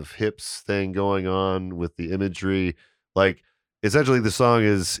kind of hips thing going on with the imagery. Like essentially the song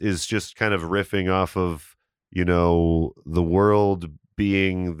is just kind of riffing off of the world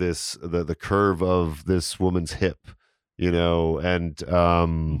being the curve of this woman's hip, and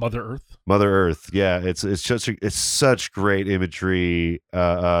Mother Earth. Yeah, it's such great imagery,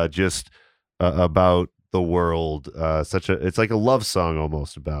 just about the world. It's like a love song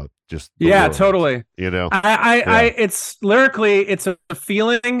almost about just the world, totally. I it's lyrically, it's a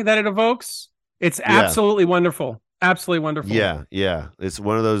feeling that it evokes. It's absolutely wonderful. Absolutely wonderful. Yeah. It's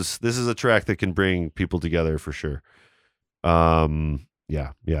one of those. This is a track that can bring people together for sure. Can't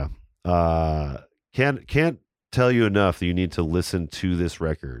tell you enough that you need to listen to this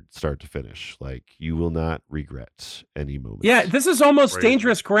record start to finish. Like, you will not regret any moment. Yeah, this is almost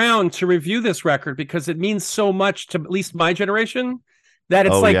dangerous ground to review this record, because it means so much to at least my generation that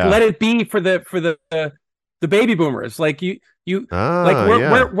it's let it be for the baby boomers. Like we're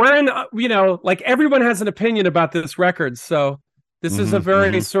in, like everyone has an opinion about this record. So this is a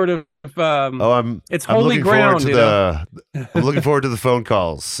very sort of it's holy ground. I'm looking forward to the phone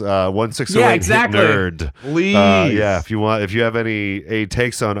calls. 1608 exactly. Nerd. Please. If you have any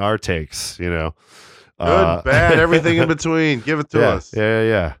takes on our takes, good, bad, everything in between, give it to us.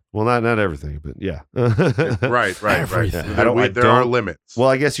 Yeah. Well, not everything, but yeah. right. Yeah. There are limits. Well,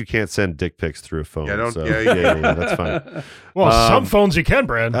 I guess you can't send dick pics through a phone. Yeah, so, yeah, that's fine. Well, some phones you can,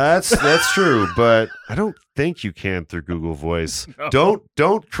 Brad. That's true, but I don't think you can through Google Voice. No.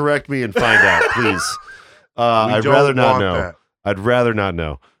 Don't correct me and find out, please. I'd rather not know. That. I'd rather not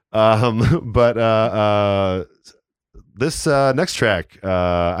know. But this next track,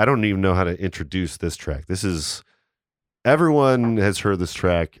 I don't even know how to introduce this track. This is. Everyone has heard this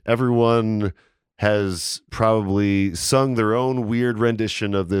track. Everyone has probably sung their own weird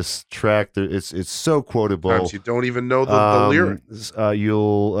rendition of this track. It's so quotable. Sometimes you don't even know the lyrics.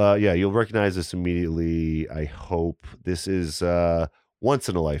 You'll recognize this immediately. I hope this is Once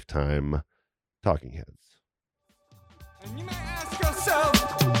in a Lifetime, Talking Heads. And you may ask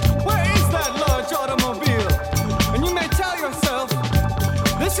yourself, where is that large automobile? And you may tell yourself,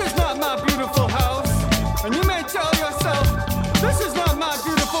 this is not my beautiful house. And you may tell yourself, this is not my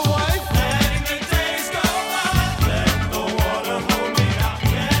beautiful wife. Letting the days go by, let the water hold me out.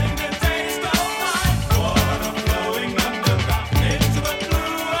 Letting the days go by, water flowing underground into the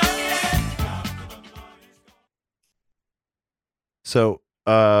blue again. So,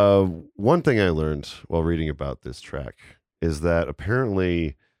 one thing I learned while reading about this track is that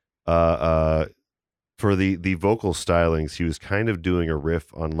apparently, for the vocal stylings, he was kind of doing a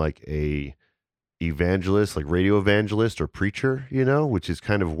riff on like a evangelist, like radio evangelist or preacher, which is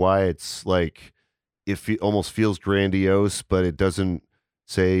kind of why it's like it almost feels grandiose, but it doesn't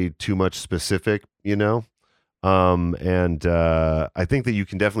say too much specific, and I think that you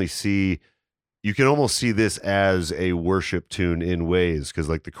can definitely see, you can almost see this as a worship tune in ways, because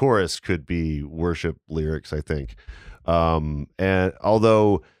like the chorus could be worship lyrics, I think, and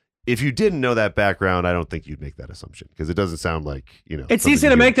although if you didn't know that background, I don't think you'd make that assumption, because it doesn't sound like, It's easy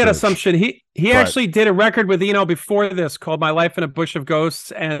to make that assumption. He actually did a record with Eno before this called My Life in a Bush of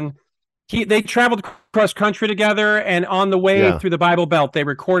Ghosts, and they traveled cross country together, and on the way through the Bible Belt, they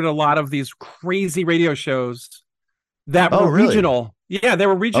recorded a lot of these crazy radio shows that were regional. Yeah, there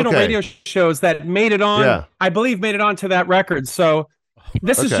were regional radio shows that made it on, I believe made it onto that record. So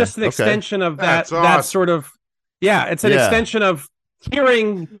this is just an extension of that sort of, it's an extension of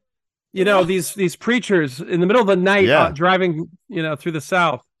hearing these preachers in the middle of the night driving through the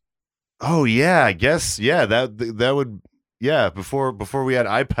South. Oh yeah, I guess that would before we had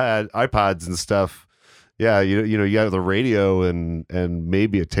iPods and stuff. Yeah, you got the radio and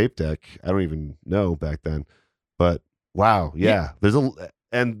maybe a tape deck. I don't even know back then, but wow, there's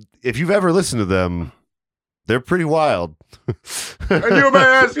and if you've ever listened to them, they're pretty wild. And you may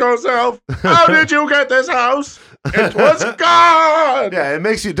ask yourself, how did you get this house? It was God. Yeah,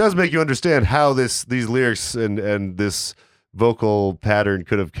 it does make you understand how these lyrics and this vocal pattern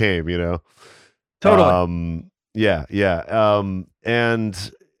could have came, Totally.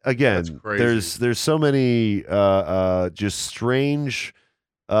 And again, there's so many just strange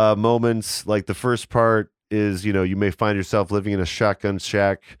moments. Like the first part is, you may find yourself living in a shotgun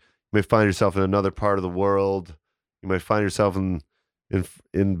shack. You may find yourself in another part of the world. You might find yourself in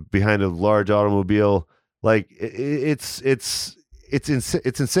behind a large automobile. Like it's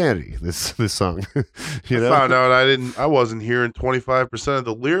insanity. This song. I found out I wasn't hearing 25% of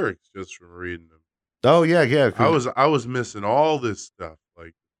the lyrics just from reading them. Oh yeah. I was missing all this stuff.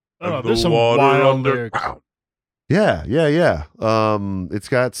 Like there's some wild lyrics. Yeah. It's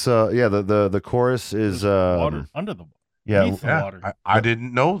got the chorus is water under the water. Yeah. Water. I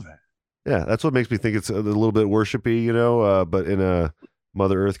didn't know that. Yeah, that's what makes me think it's a little bit worshipy, but in a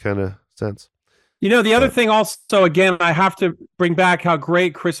Mother Earth kind of sense. The other thing also, again, I have to bring back how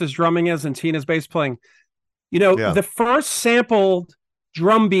great Chris's drumming is and Tina's bass playing. The first sampled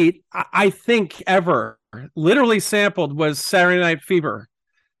drum beat I think ever, literally sampled, was Saturday Night Fever,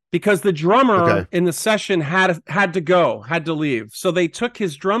 because the drummer in the session had to leave. So they took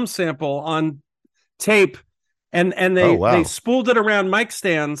his drum sample on tape and they spooled it around mic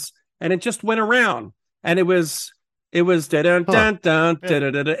stands, and it just went around, and it was dun dun dun.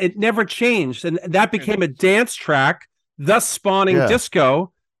 It never changed, and that became a dance track, thus spawning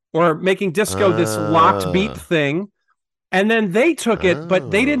disco, or making disco this locked beat thing. And then they took it,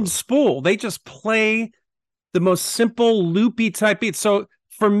 but they didn't spool. They just play the most simple loopy type beat. So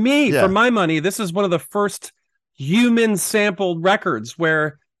for me, for my money, this is one of the first human sampled records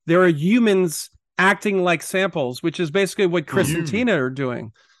where there are humans acting like samples, which is basically what Chris and Tina are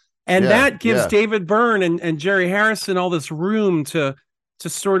doing. And that gives David Byrne and Jerry Harrison all this room to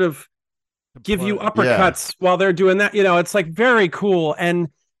sort of give you uppercuts while they're doing that. It's like very cool. And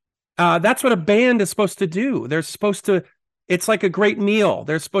that's what a band is supposed to do. They're supposed to, it's like a great meal.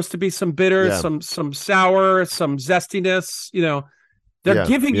 There's supposed to be some bitter, some sour, some zestiness, They're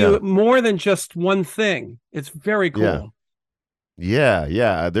giving you more than just one thing. It's very cool.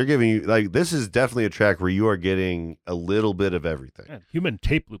 Yeah. They're giving you, like, this is definitely a track where you are getting a little bit of everything. Yeah, human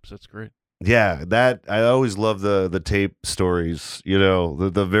tape loops. That's great. Yeah, that I always love the tape stories. You know,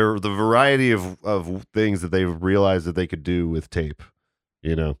 the variety of things that they've realized that they could do with tape.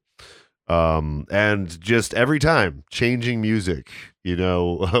 You know, and just every time changing music. You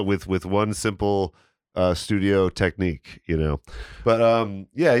know, with one simple studio technique. You know, but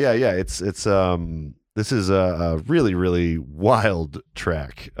yeah. It's this is a really, really wild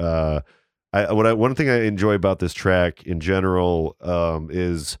track. One thing I enjoy about this track in general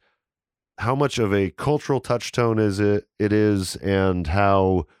is how much of a cultural touchstone it is, and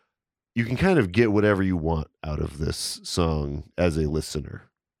how you can kind of get whatever you want out of this song as a listener.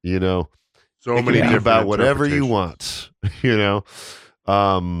 You know, so many different about whatever you want. You know,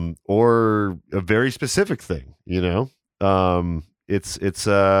 or a very specific thing. You know, it's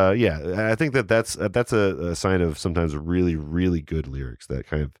I think that's a sign of sometimes really, really good lyrics that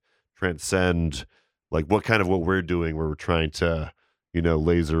kind of transcend like what we're doing, where we're trying to, you know,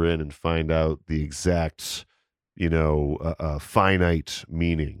 laser in and find out the exact, you know, finite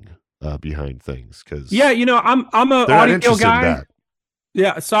meaning behind things. Because you know, I'm an audio guy.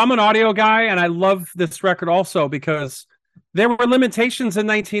 Yeah, so I'm an audio guy, and I love this record also because there were limitations in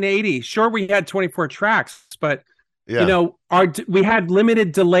 1980. Sure, we had 24 tracks, but you know, we had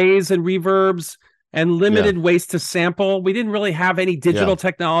limited delays and reverbs and limited ways to sample. We didn't really have any digital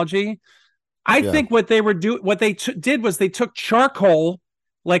technology. I think what they did was they took charcoal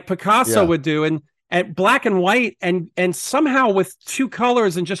like Picasso would do and black and white and somehow with two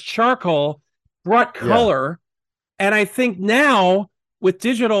colors and just charcoal brought color. And I think now with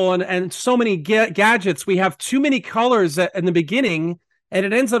digital and so many gadgets, we have too many colors in the beginning and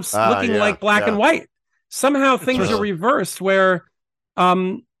it ends up looking like black and white. Somehow things are reversed where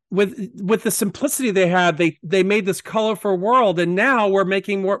with the simplicity they had, they made this colorful world, and now we're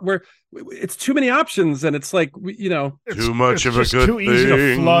making it's too many options, and it's like, you know, too much of a good too easy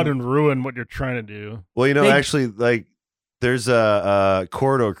to flood and ruin what you're trying to do. Well, you know, actually, like there's a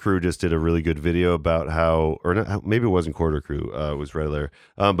Corridor Crew just did a really good video about how, or not, maybe it wasn't Corridor Crew, it was Red Lair,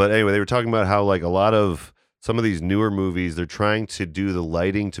 but anyway, they were talking about how like a lot of some of these newer movies, they're trying to do the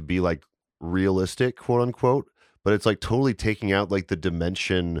lighting to be like realistic, quote unquote, but it's like totally taking out like the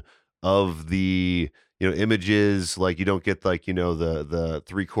dimension of the, you know, images. Like you don't get like, you know, the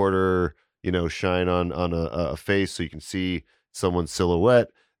 3/4, you know, shine on a face so you can see someone's silhouette,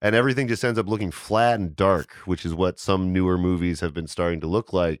 and everything just ends up looking flat and dark, which is what some newer movies have been starting to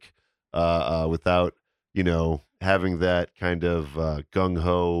look like without, you know, having that kind of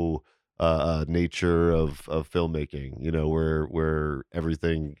gung-ho nature of filmmaking, you know, where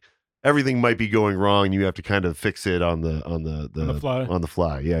everything might be going wrong. You have to kind of fix it on the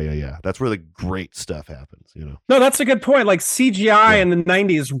fly. Yeah. That's where the great stuff happens, you know? No, that's a good point. Like CGI in the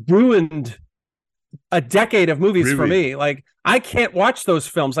 90s ruined a decade of movies for me. Like I can't watch those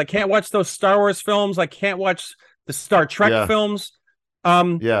films. I can't watch those Star Wars films. I can't watch the Star Trek films.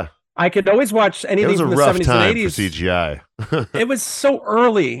 I could always watch anything from the 70s and 80s. For CGI. It was so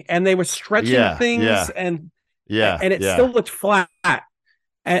early, and they were stretching things, and it still looked flat.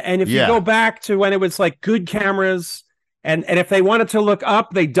 And if you go back to when it was like good cameras, and if they wanted to look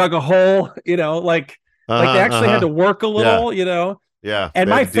up, they dug a hole, you know, like they actually had to work a little, you know. Yeah. And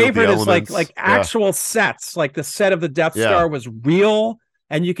my favorite is like actual sets, like the set of the Death Star was real,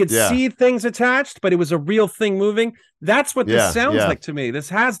 and you could see things attached, but it was a real thing moving. That's what this sounds like to me. This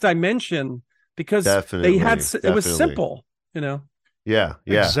has dimension because it was simple, you know. Yeah.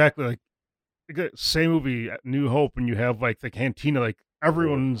 Exactly. Like same movie, New Hope, and you have like the cantina, like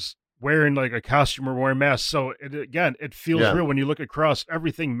everyone's wearing like a costume or wearing masks, so it feels real when you look across.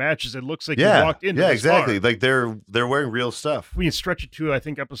 Everything matches. It looks like you walked into exactly bar. Like they're wearing real stuff. We can stretch it to I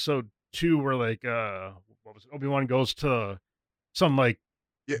think episode 2 where like what was it? Obi-Wan goes to some like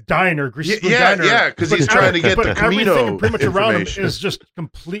diner, diner, because he's trying to get the Camino. Everything pretty much around him is just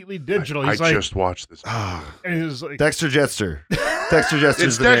completely digital. I just watched this. And he's like, Dexter Jettster. Dexter Jettster.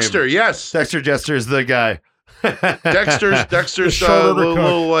 It's Dexter. Name. Yes, Dexter Jettster is the guy. Dexter's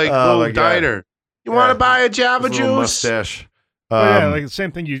little diner. You want to buy a Java Juice? Mustache. Like the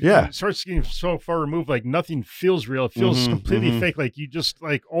same thing. You start getting so far removed, like nothing feels real. It feels completely fake. Like you just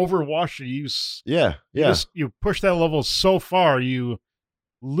like overwash it. You push that level so far, you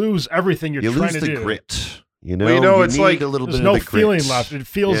lose everything you're trying to do. You lose the grit. You know, it's like a little there's bit no of the feeling left. It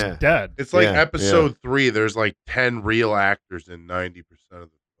feels dead. It's like episode 3. There's like 10 real actors in 90% of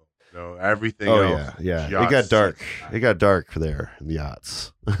the film. everything else. Yeah. It got dark. It got dark there in the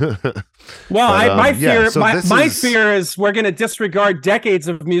yachts. Well, my fear is we're going to disregard decades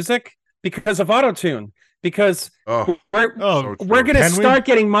of music because of autotune. Because we're going to start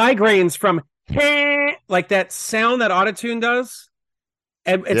getting migraines from like that sound that autotune does,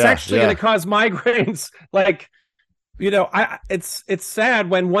 and it's actually going to cause migraines. Like, it's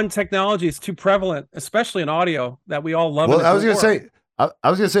sad when one technology is too prevalent, especially in audio, that we all love. Well, I was going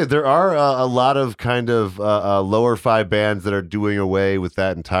to say there are a lot of kind of lower fi bands that are doing away with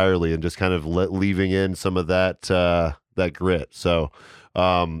that entirely and just kind of leaving in some of that grit. So.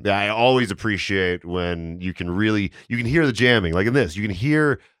 I always appreciate when you can hear the jamming, like in this. You can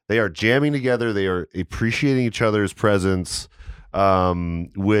hear they are jamming together. They are appreciating each other's presence,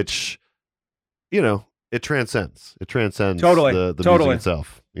 which it transcends. It transcends the music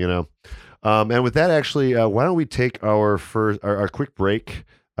itself. And with that, actually, why don't we take our quick break?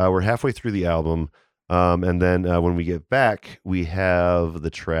 We're halfway through the album, and then when we get back, we have the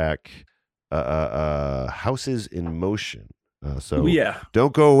track "Houses in Motion." So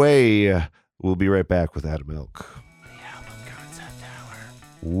don't go away. We'll be right back with Adam Elk. The Album Concept Hour.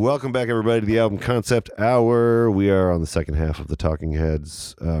 Welcome back, everybody, to the Album Concept Hour. We are on the second half of the Talking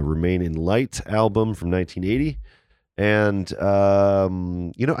Heads' Remain in Light album from 1980. And,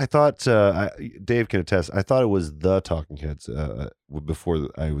 I thought, Dave can attest, I thought it was the Talking Heads before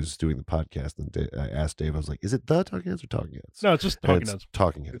I was doing the podcast. And I asked Dave, I was like, is it the Talking Heads or Talking Heads? No, it's just Talking Heads.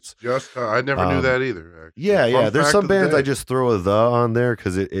 Talking Heads. It's just, I never knew that either. Actually. Yeah. There's some bands I just throw a the on there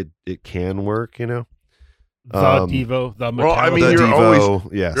because it can work, The Devo, the Metallica. Well, I mean,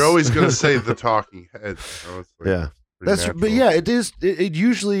 you're always going to say the Talking Heads. Yeah. But it is. It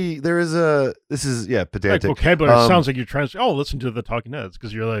usually there is this is pedantic. Like vocabulary sounds like you're trying to listen to the Talking Heads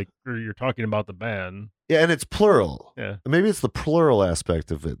because you're talking about the band. Yeah, and it's plural. Yeah, maybe it's the plural aspect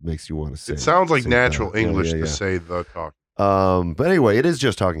of it makes you want to say. It sounds like natural English to say the Talking. But anyway, it is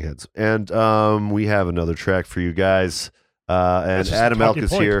just Talking Heads, and we have another track for you guys. And Adam Elk is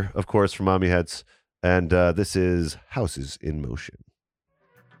here, of course, from Mommy Heads, and this is Houses in Motion.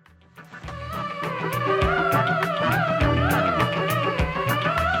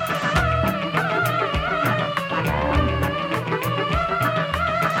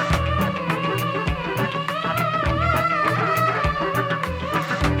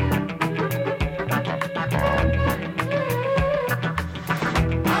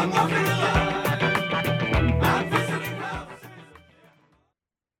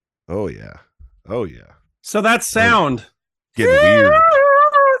 Oh yeah. So that sound getting weird.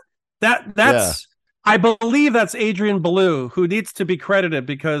 That's I believe that's Adrian Belew, who needs to be credited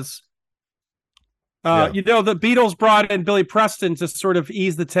because the Beatles brought in Billy Preston to sort of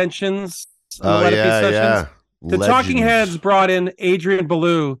ease the tensions. The Talking Heads brought in Adrian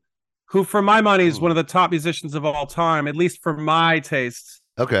Belew, who for my money is one of the top musicians of all time, at least for my taste.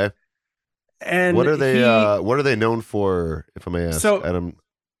 Okay. And what are they known for, if I may ask, Adam?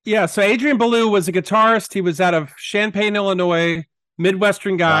 Yeah, so Adrian Belew was a guitarist. He was out of Champaign, Illinois,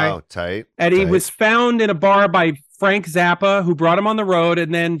 Midwestern guy. Wow, tight. And he was found in a bar by Frank Zappa, who brought him on the road,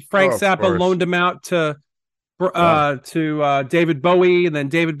 and then Frank Zappa loaned him out to David Bowie, and then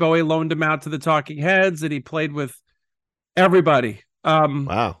David Bowie loaned him out to the Talking Heads, and he played with everybody.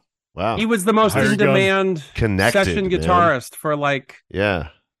 Wow. He was the most in-demand session guitarist for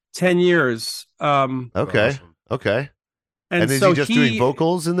 10 years. Okay. And is he just doing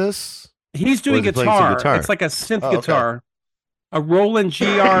vocals in this? He's doing guitar. It's like a synth guitar, a Roland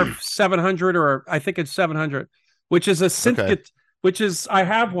GR 700, or I think it's 700, which is a synth. I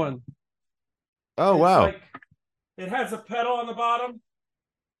have one. Oh, wow! It has a pedal on the bottom,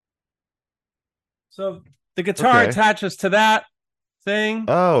 so the guitar attaches to that thing.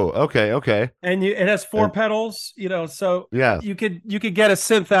 Oh, okay. And it has four pedals. So you could get a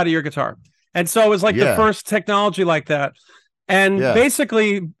synth out of your guitar, and so it was like the first technology like that. And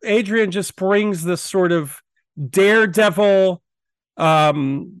basically, Adrian just brings this sort of daredevil,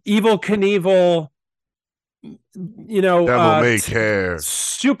 Evel Knievel, devil may care,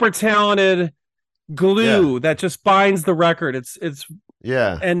 super talented glue that just binds the record. It's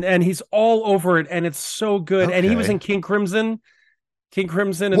and he's all over it, and it's so good. And he was in King Crimson in the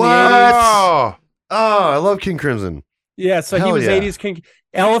 80s. Oh, I love King Crimson. Yeah, so he was 80s King.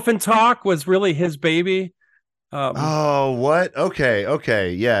 Elephant Talk was really his baby. What?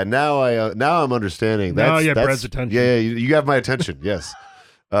 Okay. Yeah, now I'm understanding. That's Brad's attention. Yeah, you have my attention. Yes.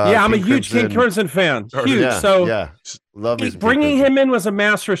 I'm a huge King Crimson fan. Huge. Love bringing him in was a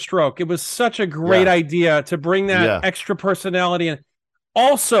master stroke. It was such a great idea to bring that extra personality in.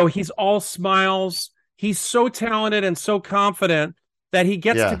 Also, he's all smiles. He's so talented and so confident. that he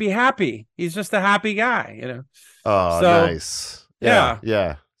gets to be happy. He's just a happy guy, you know. Oh, so, nice.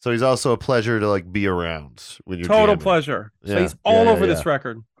 Yeah. So he's also a pleasure to like be around when you're total jamming. Pleasure. So he's all over this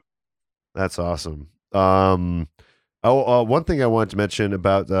record. That's awesome. One thing I wanted to mention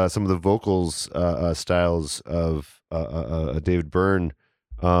about some of the vocals styles of David Byrne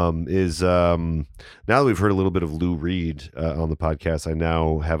is now that we've heard a little bit of Lou Reed on the podcast, I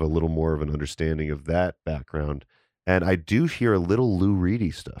now have a little more of an understanding of that background, and I do hear a little Lou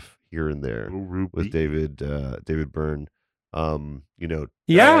Reedy stuff here and there with David Byrne. You know,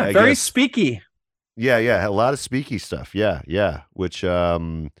 I very guess, speaky. Yeah, a lot of speaky stuff. Yeah, which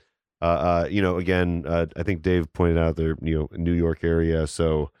you know, again, I think Dave pointed out they're, you know, New York area,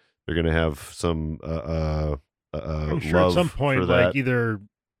 so they're gonna have some I'm sure love at some point, for that. like either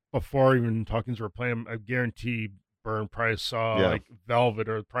before even Talkings were playing, I guarantee Byrne probably saw like Velvet,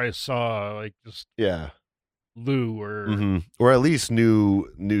 or probably saw like just Lou, or at least new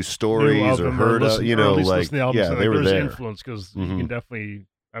stories or heard of, you know, like the album, so they were there. Influence, because you can definitely,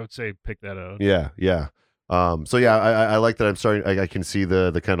 I would say, pick that out. Yeah. So yeah, I like that. I'm starting. I can see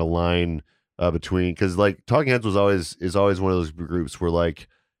the kind of line between, because like Talking Heads is always one of those groups where like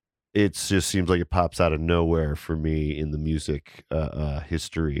it just seems like it pops out of nowhere for me in the music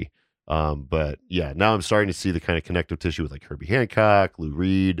history. But yeah, now I'm starting to see the kind of connective tissue with like Herbie Hancock, Lou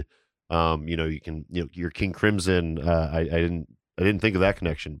Reed. You know, your King Crimson. I didn't think of that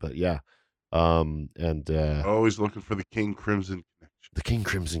connection, but yeah. Always looking for the King Crimson connection. The King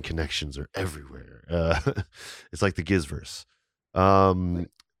Crimson connections are everywhere. It's like the Gizverse.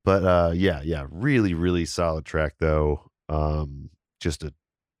 But yeah, really, really solid track though. Just a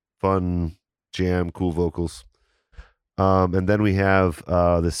fun jam, cool vocals. And then we have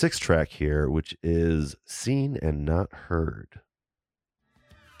the 6th track here, which is Seen and Not Heard.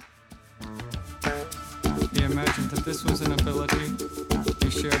 He imagined that this was an ability he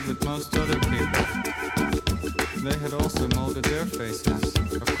shared with most other people. They had also molded their faces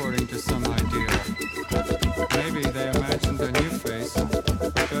according to some ideal. Maybe they imagined a new face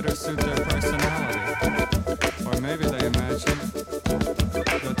would better suit their personality. Or maybe they imagined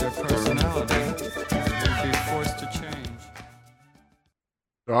that their personality would be forced to change.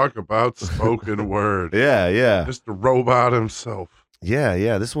 Talk about spoken word. Yeah. Mr. Robot himself.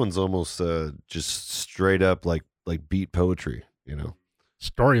 Yeah. This one's almost just straight up like beat poetry, you know.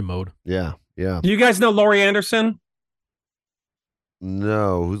 Story mode. Yeah. Do you guys know Laurie Anderson?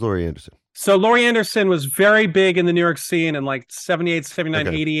 No, who's Laurie Anderson? So Laurie Anderson was very big in the New York scene in like 78, 79,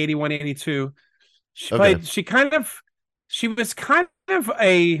 80, 81, 82. She was kind of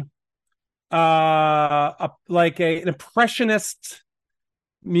an impressionist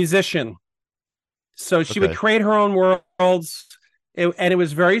musician. So she would create her own worlds. And it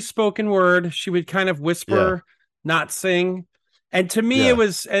was very spoken word. She would kind of whisper, not sing. And to me, it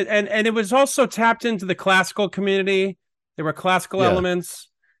was, and it was also tapped into the classical community. There were classical elements.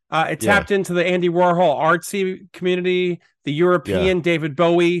 It tapped into the Andy Warhol artsy community, the European David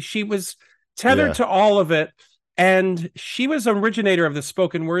Bowie. She was tethered to all of it. And she was an originator of the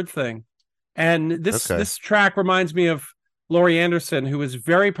spoken word thing. And this track reminds me of Laurie Anderson, who was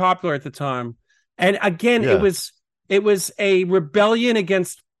very popular at the time. And again, it was a rebellion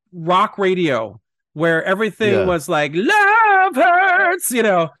against rock radio, where everything was like, love hurts, you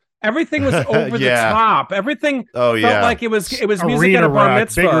know, everything was over the top. Everything felt like it was music at a bar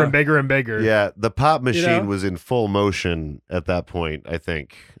mitzvah. Bigger and bigger and bigger. Yeah, the pop machine was in full motion at that point, I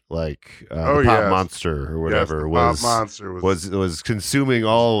think. Like the Pop Monster or whatever was consuming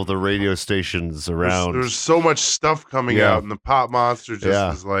all of the radio stations around. There's so much stuff coming out, and the Pop Monster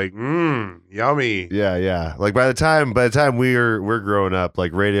just is like, yummy. Yeah. Like by the time we're growing up,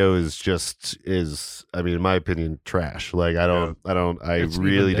 like radio is I mean, in my opinion, trash. Like I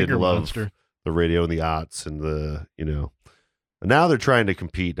really didn't love the radio in the aughts and the, you know. Now they're trying to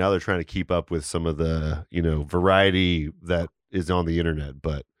compete. Now they're trying to keep up with some of the, you know, variety that is on the internet,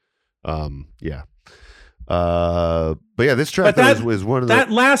 but this track is one of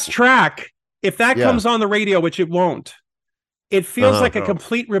that last track. If that comes on the radio, which it won't, it feels like a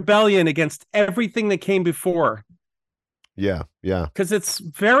complete rebellion against everything that came before. Yeah. Because it's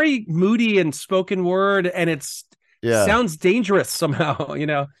very moody and spoken word, and it's sounds dangerous somehow. You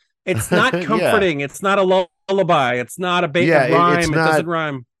know, it's not comforting. It's not a lullaby. It's not a rhyme. It doesn't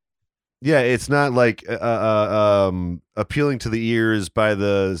rhyme. Yeah, it's not like appealing to the ears by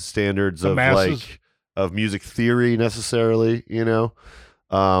the standards of masses. Like of music theory necessarily, you know,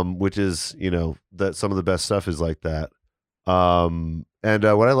 which is, you know, that some of the best stuff is like that. And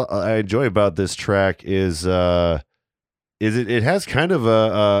what I enjoy about this track is it has kind of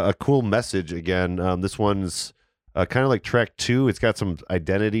a cool message again. This one's kind of like track 2. It's got some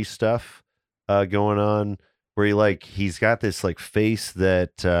identity stuff going on where he's got this like face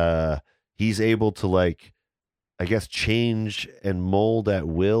that he's able to like, I guess, change and mold at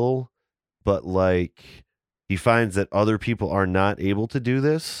will, but like he finds that other people are not able to do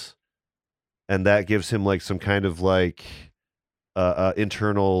this, and that gives him like some kind of like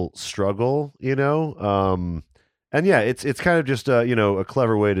internal struggle, and yeah, it's kind of just a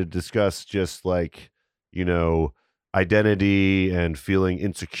clever way to discuss just like identity and feeling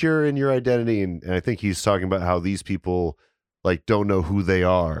insecure in your identity, and I think he's talking about how these people like don't know who they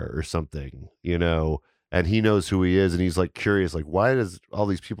are or something, and he knows who he is, and he's like curious, like why does all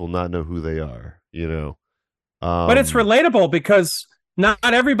these people not know who they are, but it's relatable because not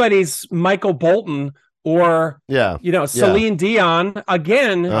everybody's Michael Bolton or Celine Dion.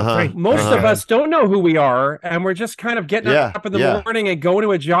 Again, most of us don't know who we are, and we're just kind of getting up in the morning and going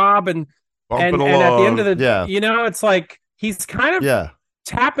to a job and at the end of the it's like he's kind of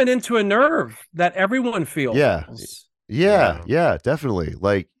tapping into a nerve that everyone feels. Yeah, definitely.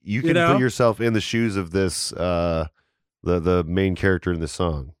 Like you can put yourself in the shoes of this the main character in the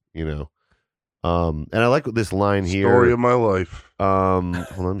song, and I like this line here. Story of my life. Hold on,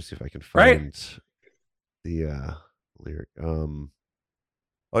 let me see if I can find the lyric.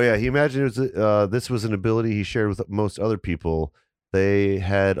 He imagined this was an ability he shared with most other people. They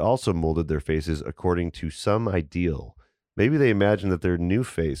had also molded their faces according to some ideal. Maybe they imagined that their new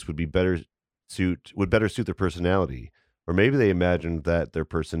face would better suit their personality, or maybe they imagined that their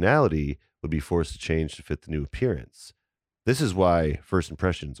personality would be forced to change to fit the new appearance. This is why first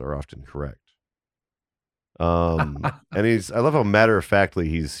impressions are often correct. And I love how matter-of-factly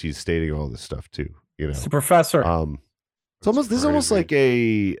he's stating all this stuff too. It's a professor. This is almost like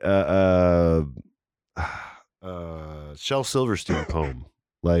a Shel Silverstein poem.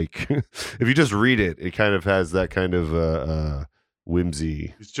 Like if you just read it, it kind of has that kind of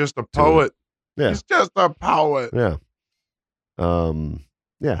whimsy. He's just a poet. Yeah, he's just a poet. Yeah.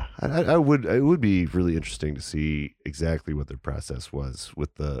 Yeah. It would be really interesting to see exactly what their process was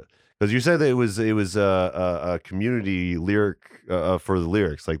with because you said that it was a community lyric for the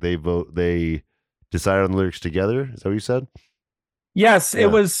lyrics. Like they decided on the lyrics together. Is that what you said? Yes, it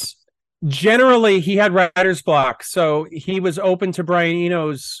was. Generally, he had writer's block, so he was open to Brian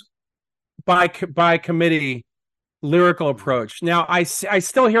Eno's by committee lyrical approach. Now, I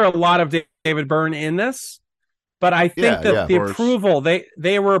still hear a lot of David Byrne in this, but I think that the approval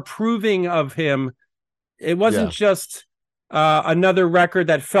they were approving of him. It wasn't just another record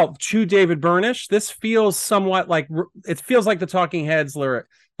that felt too David Byrne-ish. This feels somewhat like the Talking Heads lyric.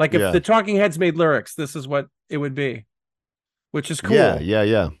 Like if the Talking Heads made lyrics, this is what it would be, which is cool.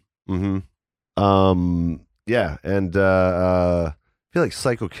 Yeah. Mm-hmm. And I feel like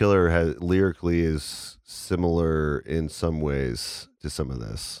Psycho Killer lyrically is similar in some ways to some of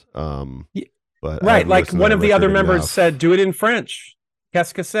this. But right, like one of the other members said, "Do it in French,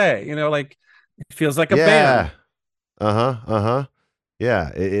 qu'est-ce que c'est?" Like it feels like a band.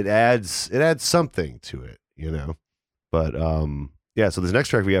 Yeah, it adds something to it, But so this next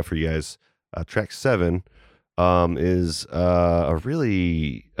track we have for you guys, track 7. Is a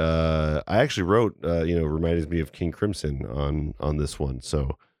really I actually wrote reminded me of King Crimson on this one.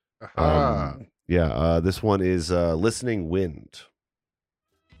 So this one is Listening Wind.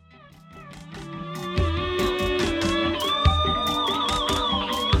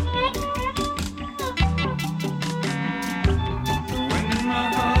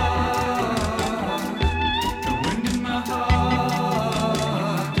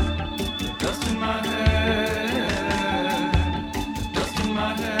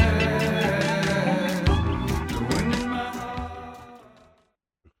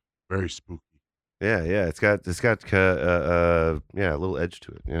 Very spooky. Yeah. It's got a little edge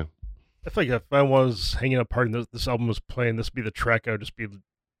to it. Yeah. I think if I was hanging out party and this album was playing, this would be the track I would just be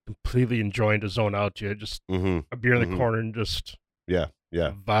completely enjoying to zone out to. Just a beer in the corner and just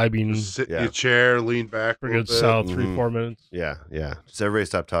vibing. Just sit in your chair, lean back for a good solid 3-4 minutes. Yeah. Just everybody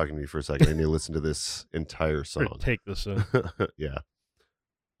stop talking to me for a second. I need to listen to this entire song. Take this in. Yeah.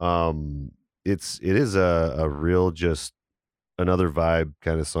 It is a real just another vibe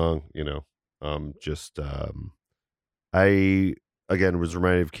kind of song, I again was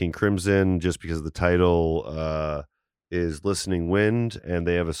reminded of King Crimson just because the title is Listening Wind, and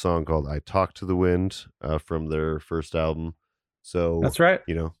they have a song called I Talk to the Wind from their first album. So that's right.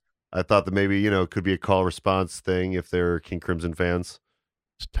 I thought that maybe it could be a call response thing if they're King Crimson fans.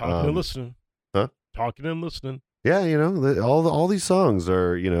 Just talking and listening. Huh? Talking and listening. Yeah, all these songs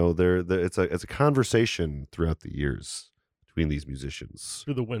are it's a conversation throughout the years between these musicians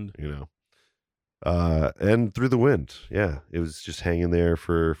through the wind. and Through the Wind. Yeah, it was just hanging there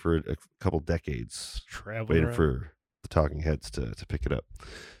for a couple decades, waiting around for the Talking Heads to pick it up.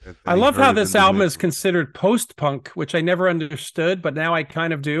 I love how this album is considered post-punk, which I never understood, but now I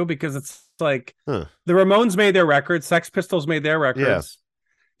kind of do, because it's like the Ramones made their records, Sex Pistols made their records.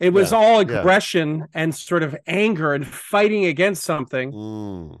 Yeah. It was all aggression and sort of anger and fighting against something.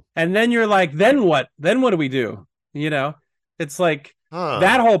 And then you're like, then what? Then what do we do? You know, it's like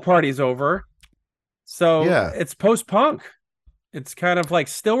that whole party's over. So it's post-punk. It's kind of like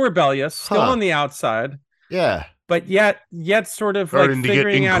still rebellious, still on the outside. Yeah. But yet sort of starting like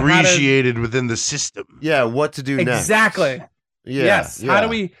figuring to get ingratiated within the system. Yeah, what to do next. Exactly. Yeah. Yes. Yeah.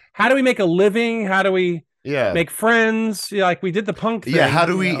 How do we make a living? How do we make friends? Like we did the punk thing. Yeah, how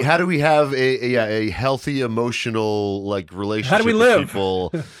do we have a healthy emotional like relationship how do we live? With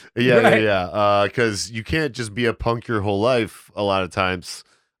people? Yeah. Because you can't just be a punk your whole life a lot of times.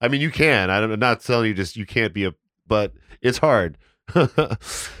 I mean, you can. I'm not telling you you can't be but it's hard.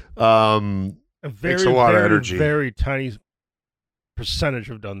 A very, very, energy. Very tiny percentage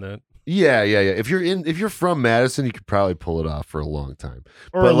have done that. Yeah. If you're from Madison, you could probably pull it off for a long time.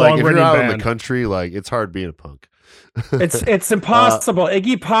 But like if you're out in the country, like it's hard being a punk. it's impossible.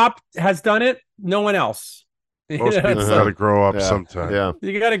 Iggy Pop has done it. No one else. Most people got to grow up sometime. Yeah,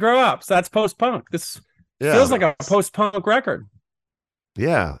 you got to grow up. So that's post-punk. This feels like a post-punk record.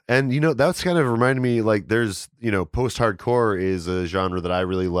 Yeah, and that's kind of reminded me like there's post-hardcore is a genre that I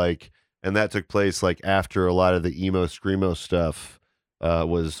really like. And that took place like after a lot of the emo screamo stuff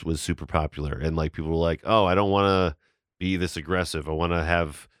was super popular, and like people were like, "Oh, I don't want to be this aggressive. I want to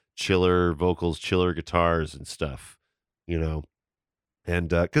have chiller vocals, chiller guitars, and stuff." And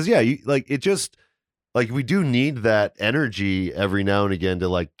because it just like we do need that energy every now and again to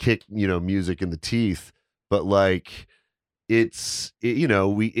like kick music in the teeth, but like.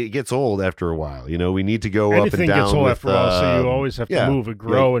 It gets old after a while. We need to go up and down. Anything gets old after a while, so you always have to move and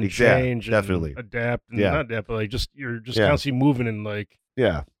grow and change, definitely and adapt. And not adapt, but like you're just constantly moving and like.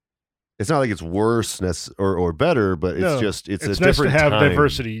 Yeah, it's not like it's worse or better, but it's it's a nice different to have time.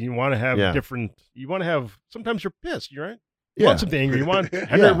 diversity. You want to have different. You want to have. Sometimes you're pissed. You're right. You Yeah. want something angry. You want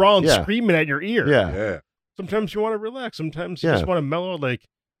Henry Rollins Yeah. screaming at your ear. Yeah. Sometimes you want to relax. Sometimes you just want to mellow. Like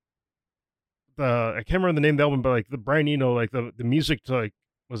I can't remember the name of the album, but like the Brian Eno, like the music to like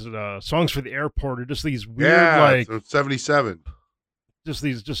was it Songs for the Airport or just these weird like so 77. Just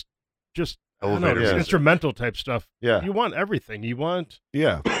these just I don't know, instrumental type stuff. Yeah. You want everything. You want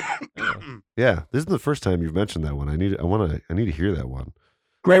Yeah. Yeah. This is the first time you've mentioned that one. I need to hear that one.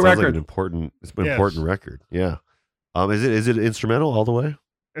 Great record. Like an important record. Yeah. Is it instrumental all the way?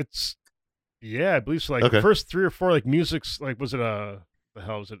 It's I believe so. Like the first 3 or 4 like music's like was it the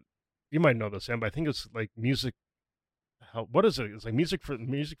hell is it? You might know this, Sam, but I think it's like music. What is it? It's like music for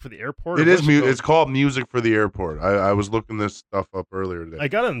the airport. It is. It's called Music for the Airport. I was looking this stuff up earlier today. I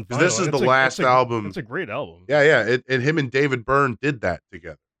got it. This is the last album. It's a great album. Yeah. And him and David Byrne did that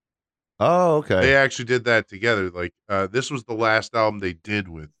together. Oh, okay. They actually did that together. Like this was the last album they did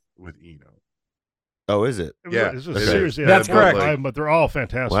with Eno. Oh, is it? It's a series. Yeah, that's correct. But they're all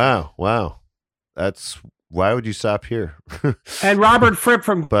fantastic. Wow. Why would you stop here? And Robert Fripp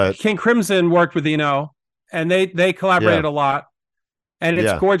from King Crimson worked with Eno, and they collaborated a lot. And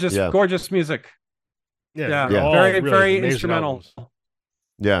it's gorgeous music. Yeah. Very, very instrumental.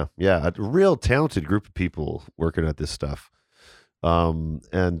 Albums. Yeah. A real talented group of people working at this stuff. I don't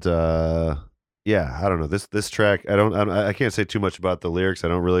know. This track, I can't say too much about the lyrics. I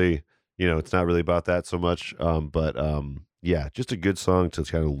don't really, it's not really about that so much. Just a good song to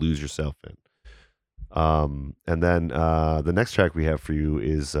kind of lose yourself in. And then the next track we have for you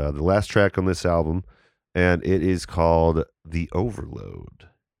is the last track on this album, and it is called The Overload.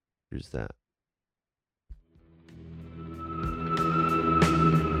 Here's that.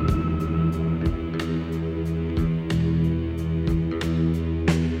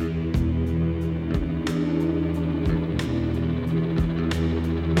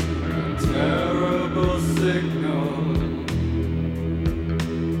 Terrible signal.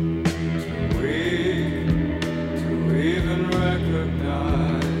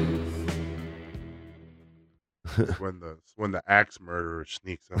 when the axe murderer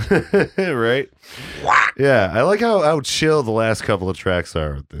sneaks up. Right? Yeah, I like how chill the last couple of tracks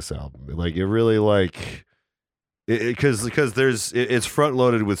are with this album. Like it really like because it's front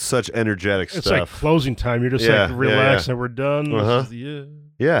loaded with such energetic stuff. It's like closing time. You're just like relax and we're done.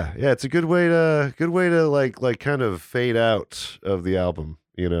 Yeah. It's a good way to like kind of fade out of the album,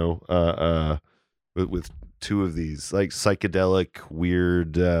 with 2 of these like psychedelic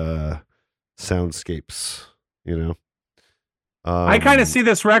weird soundscapes, I kind of see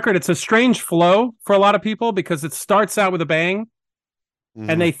this record. It's a strange flow for a lot of people because it starts out with a bang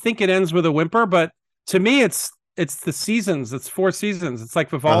and they think it ends with a whimper. But to me, it's the seasons. It's 4 seasons. It's like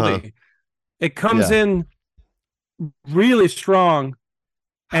Vivaldi. It comes in really strong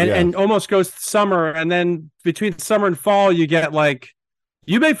and almost goes to summer. And then between summer and fall, you get like,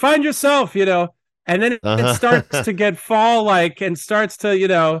 you may find yourself, and then it starts to get fall-like and starts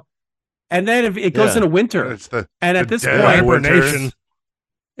to, and then it goes into winter. And at this point,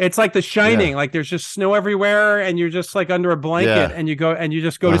 it's like The Shining. Like there's just snow everywhere and you're just like under a blanket and you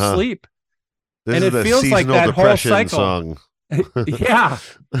just go to sleep. This and it feels like that whole cycle. Song. Yeah.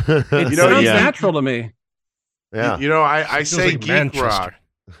 It sounds natural to me. Yeah. I say like geek Manchester.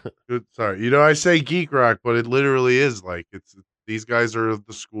 rock. Sorry. I say geek rock, but it literally is like these guys are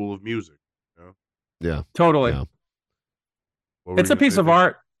the school of music. Yeah. Totally. Yeah. It's a piece of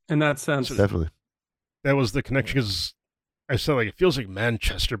art in that sense. Definitely. That was the connection because I said like it feels like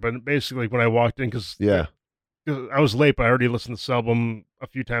Manchester, but basically when I walked in because I was late, but I already listened to this album a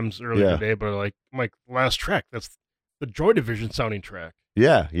few times earlier today. But I'm like last track, that's the Joy Division sounding track.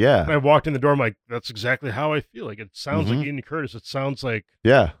 Yeah. And I walked in the door, I'm like, that's exactly how I feel. Like it sounds like Ian Curtis. It sounds like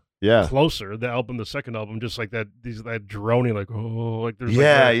Closer, the second album, just like that droning, like there's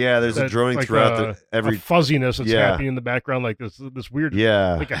there's a droning like throughout every fuzziness that's happening in the background, like this weird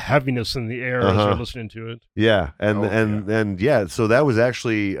like a heaviness in the air as you're listening to it. Yeah, so that was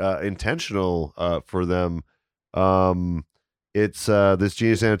actually intentional for them. It's this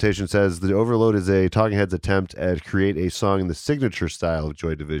Genius Annotation says the Overload is a Talking Heads attempt at create a song in the signature style of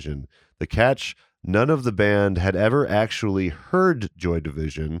Joy Division. The catch: none of the band had ever actually heard Joy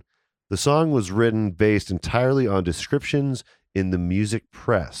Division. The song was written based entirely on descriptions in the music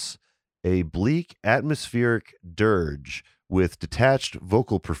press, a bleak, atmospheric dirge with detached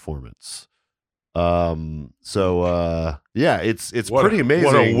vocal performance. It's pretty amazing.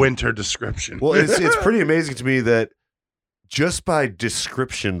 What a winter description. Well, it's pretty amazing to me that just by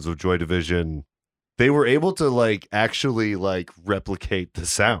descriptions of Joy Division, they were able to like actually like replicate the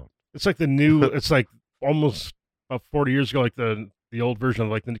sound. It's like the new. It's like almost about 40 years ago, like the old version of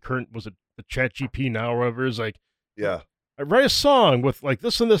like the current, was it the Chat GP now or whatever, is like, I write a song with like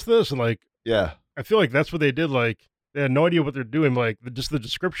this and this and like, I feel like that's what they did. Like they had no idea what they're doing. Like just the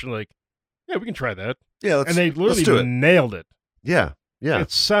description, like, yeah, we can try that. Yeah, and they literally nailed it. Yeah.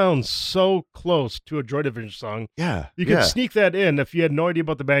 It sounds so close to a Joy Division song. Yeah, you could sneak that in if you had no idea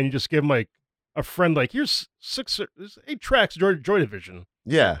about the band. You just give them like a friend, like here's 8 tracks, Joy Division.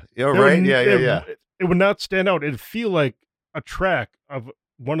 Yeah. Right. It would not stand out. It'd feel like a track of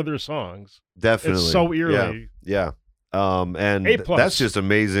one of their songs. Definitely. It's so eerily. Yeah. And that's just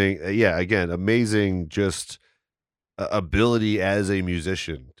amazing. Yeah. Again, amazing. Just ability as a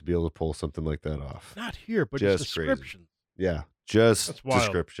musician to be able to pull something like that off. Not here, but just description. Yeah. Just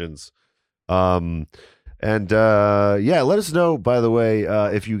descriptions. Let us know, by the way,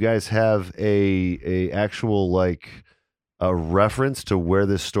 if you guys have a actual like a reference to where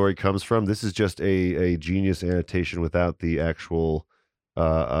this story comes from. This is just a Genius Annotation without the actual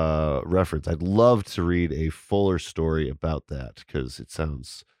reference. I'd love to read a fuller story about that because it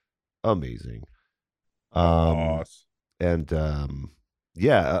sounds amazing.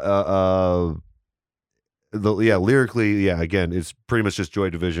 Lyrically, again, it's pretty much just Joy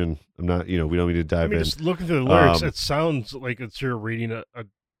Division. I'm not, we don't need to dive in. Just looking through the lyrics, it sounds like you're reading the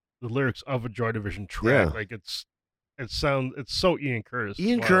lyrics of a Joy Division track. Yeah. Like it's so Ian Curtis.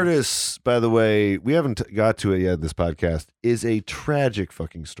 Ian Curtis, by the way, we haven't got to it yet in this podcast, is a tragic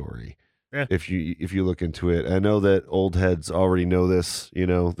fucking story. Yeah. If you look into it, I know that old heads already know this.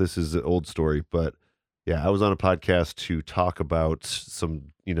 This is an old story, but I was on a podcast to talk about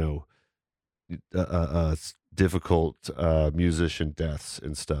some, difficult musician deaths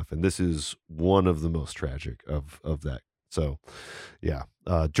and stuff, and this is one of the most tragic of that. So,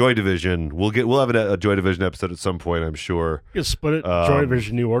 Joy Division. We'll have a Joy Division episode at some point, I'm sure. You can split it. Joy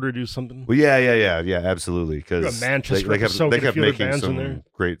Division, New Order, do something. Well, yeah, absolutely. Because Manchester, they kept making some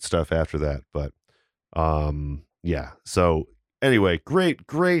great stuff after that. But, So anyway, great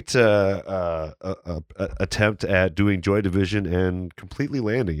attempt at doing Joy Division and completely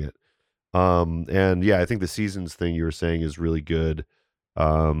landing it. I think the seasons thing you were saying is really good.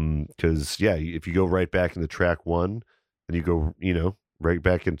 Because if you go right back into track 1. And you go, right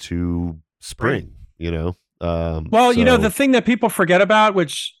back into spring, the thing that people forget about,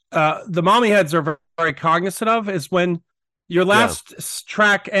 which the mommy heads are very cognizant of, is when your last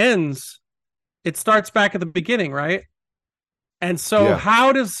track ends, it starts back at the beginning, right? And so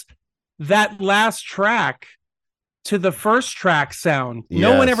how does that last track to the first track sound?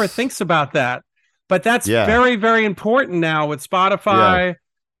 No one ever thinks about that. But that's very, very important now with Spotify,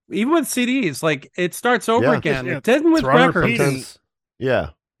 even with CDs. Like it starts over again. It didn't with records.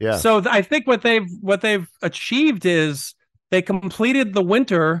 Yeah. So I think what they've achieved is they completed the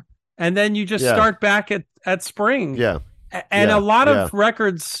winter, and then you just start back at spring. Yeah. And a lot of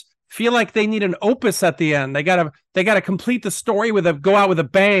records feel like they need an opus at the end. They gotta complete the story go out with a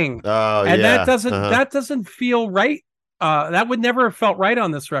bang. Oh, and that doesn't feel right. That would never have felt right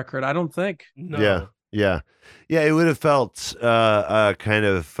on this record, I don't think. No. Yeah. It would have felt kind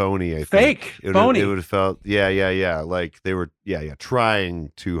of phony. I think phony. It would have felt like they were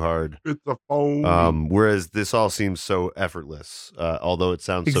trying too hard. It's a phony. Whereas this all seems so effortless. Although it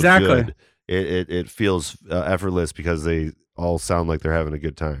sounds so good, it feels effortless because they all sound like they're having a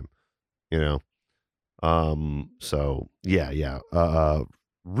good time. So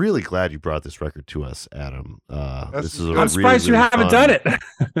really glad you brought this record to us, Adam. This is I'm surprised you haven't done it.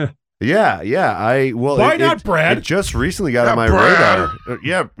 Why not, Brad? It just recently got on my radar.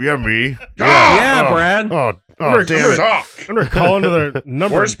 Me. Brad. Oh, damn it! I'm gonna call into the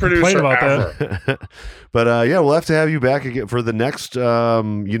number. Worst producer about ever. That. But we'll have to have you back again for the next,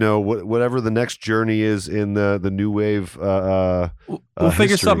 whatever the next journey is in the new wave. We'll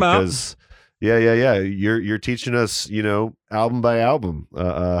figure something out. You're teaching us, album by album,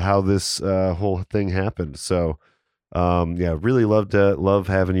 how this whole thing happened. So. Really love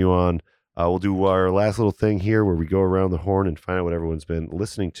having you on. We'll do our last little thing here where we go around the horn and find out what everyone's been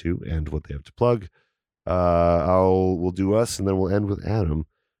listening to and what they have to plug. We'll do us, and then we'll end with Adam.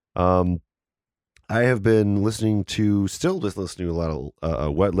 I have been still listening to a lot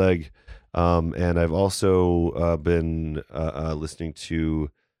of Wet Leg, and I've also been listening to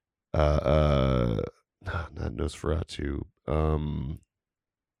not Nosferatu.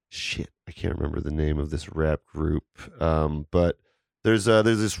 I can't remember the name of this rap group. But there's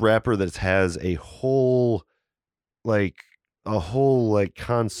this rapper that has a whole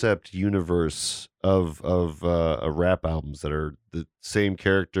concept universe of rap albums that are the same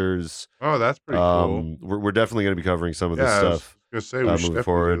characters. Oh, that's pretty cool. We're definitely going to be covering some of this stuff. I was gonna say moving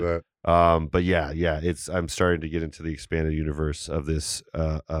forward. Do that. But I'm starting to get into the expanded universe of this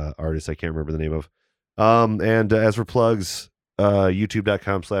artist. I can't remember the name of. And as for plugs.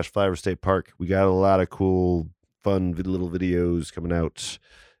 YouTube.com/Flyover State Park. We got a lot of cool, fun little videos coming out.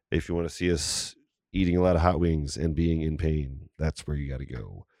 If you want to see us eating a lot of hot wings and being in pain, that's where you got to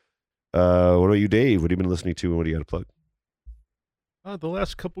go. What about you, Dave? What have you been listening to, and what do you got to plug? The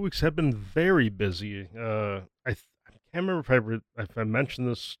last couple weeks have been very busy. I can't remember if I mentioned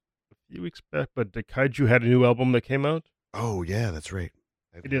this a few weeks back, but the Kaiju had a new album that came out. Oh yeah, that's right.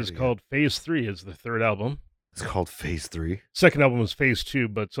 It is called Phase 3. It's the third album. It's called Phase 3. Second album was Phase 2,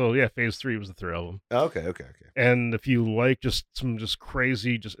 but Phase 3 was the third album. Okay. And if you like some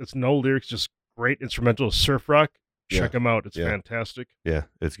crazy, it's no lyrics, just great instrumental surf rock, check them out. It's fantastic. Yeah,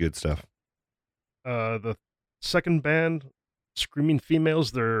 it's good stuff. The second band, Screaming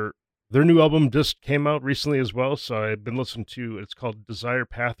Females, their new album just came out recently as well, so I've been listening to. It's called Desire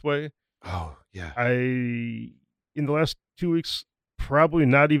Pathway. Oh yeah. In the last 2 weeks, probably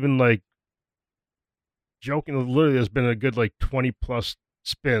not even joking, literally there's been a good 20 plus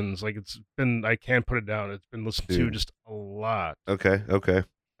spins. I can't put it down. It's been listened to just a lot. Okay.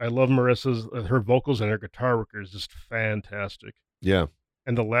 I love Marissa's, her vocals and her guitar work is just fantastic. Yeah.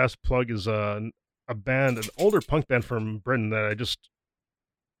 And the last plug is a band, an older punk band from Britain that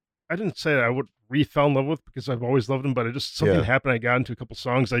I didn't say I would fell in love with because I've always loved them, but something happened. I got into a couple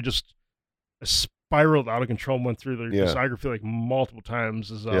songs. I spiraled out of control and went through their discography multiple times.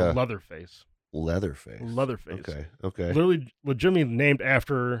 Is Leatherface. Leatherface. Okay. Literally, legitimately named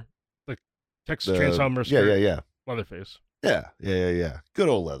after the Texas Chainsaw Massacre. Yeah. Leatherface. Yeah. Good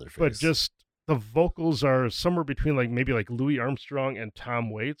old Leatherface. But just the vocals are somewhere between maybe Louis Armstrong and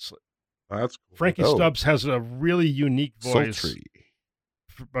Tom Waits. That's cool. Frankie Stubbs has a really unique voice. Sultry.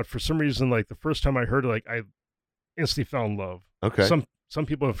 But for some reason, the first time I heard it, I instantly fell in love. Okay. Some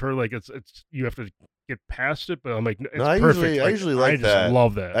people have heard it's you have to get past it, but I'm it's perfect. I usually like that. I just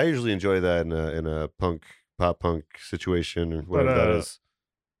love that. I usually enjoy that in a pop punk situation or whatever that is.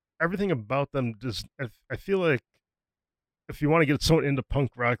 Everything about them I feel like if you want to get someone into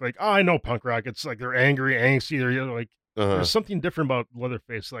punk rock, I know punk rock, it's they're angry, angsty, they're there's something different about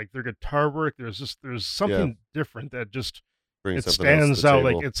Leatherface, their guitar work. There's something different that just it stands out.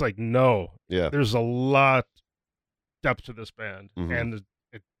 It's no, there's a lot depth to this band, and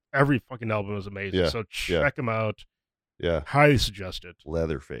every fucking album is amazing. So check them out. Yeah. Highly suggested.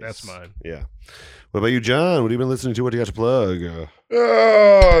 Leatherface. That's mine. Yeah. What about you, John? What have you been listening to? What do you got to plug?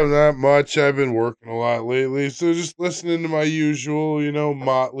 Oh, not much. I've been working a lot lately, so just listening to my usual,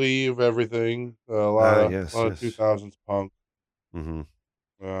 motley of everything. A lot of 2000s punk. Mm-hmm.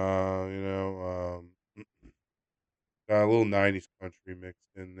 Got a little 90s country mixed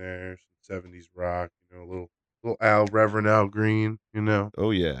in there, some 70s rock, a little Reverend Al Green,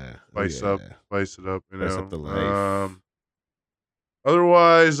 Oh yeah. Spice it up, Spice up the life.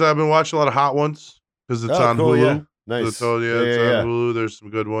 Otherwise, I've been watching a lot of Hot Ones because it's on Hulu. Yeah. Nice. So it's on Hulu. There's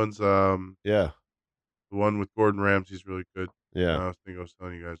some good ones. Yeah. The one with Gordon Ramsay's really good. Yeah. I was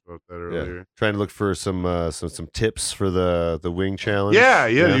telling you guys about that earlier. Yeah. Trying to look for some tips for the wing challenge. Yeah.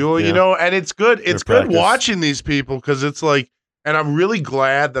 And it's good. It's good watching these people because it's like, and I'm really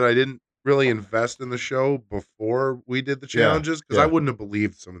glad that I didn't really invest in the show before we did the challenges because I wouldn't have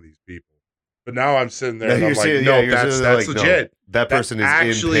believed some of these people. But now I'm sitting there and I'm like, no, that's legit. No, that person is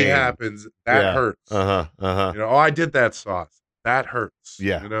actually in pain. Happens. That hurts. I did that sauce. That hurts.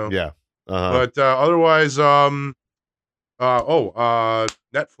 Yeah. Yeah. But otherwise,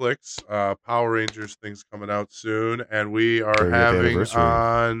 Netflix, Power Rangers thing's coming out soon, and we are having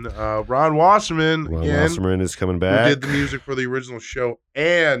on Ron Wasserman again. Wasserman is coming back. Who did the music for the original show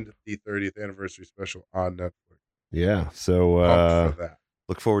and the 30th anniversary special on Netflix. Yeah. So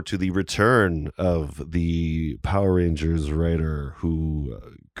look forward to the return of the Power Rangers writer who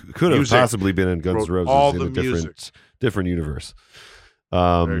could have possibly been in Guns N' Roses in a different universe.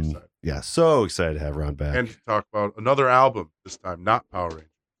 Yeah, so excited to have Ron back. And to talk about another album this time, not Power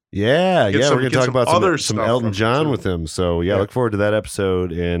Rangers. Yeah, we're going to talk about some Elton John with him. So, look forward to that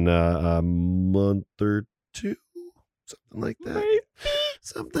episode in a month or two. Something like that. Maybe.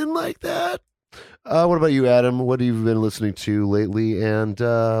 Something like that. What about you, Adam? What have you been listening to lately? And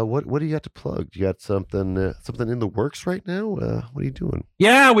what do you got to plug? You got something in the works right now? What are you doing?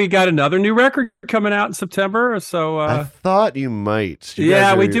 Yeah, we got another new record coming out in September. So I thought you might.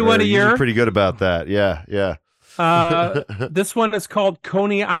 We do one a year. Pretty good about that. Yeah. This one is called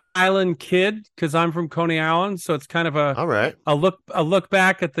Coney Island Kid because I'm from Coney Island, so it's kind of a look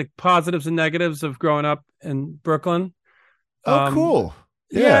back at the positives and negatives of growing up in Brooklyn. Oh, cool.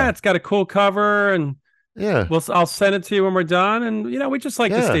 Yeah, it's got a cool cover, and yeah, I'll send it to you when we're done. And we just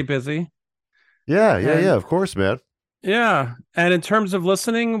like to stay busy. Yeah, of course, man. Yeah, and in terms of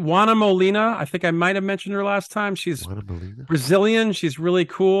listening, Juana Molina, I think I might have mentioned her last time. She's Brazilian. She's really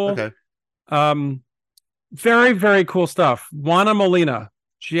cool. Okay. Very, very cool stuff. Juana Molina,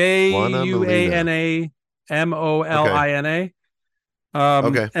 JUANA MOLINA.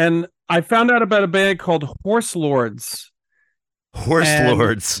 Okay. And I found out about a band called Horse Lords.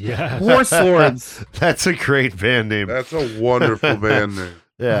 Lords. Yeah. Horse Lords. That's a great band name. That's a wonderful band name.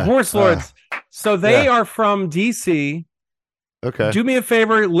 Yeah. Horse Lords. So they are from DC. Okay. Do me a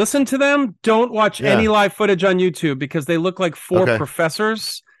favor, listen to them. Don't watch any live footage on YouTube because they look like four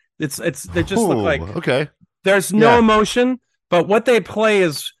professors. They just look like there's no emotion, but what they play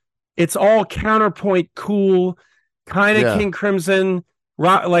it's all counterpoint cool, kind of King Crimson,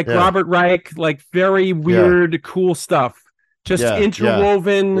 Robert Reich, like very weird, cool stuff. Just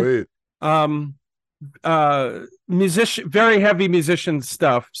interwoven, very heavy musician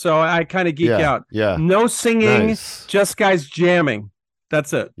stuff. So I kind of geek out. Yeah. No singing, just guys jamming.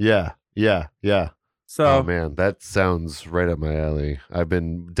 That's it. Yeah. So, oh man, that sounds right up my alley. I've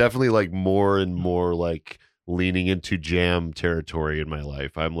been definitely like more and more like leaning into jam territory in my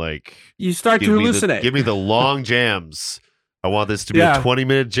life. I'm like, you start to hallucinate. Give me the long jams. I want this to be a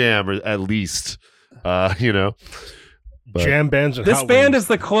 20-minute jam or at least, But jam bands. And this band is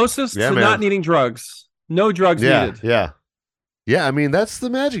the closest to not needing drugs. No drugs needed. Yeah. I mean, that's the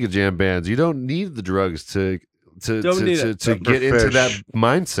magic of jam bands. You don't need the drugs to get into that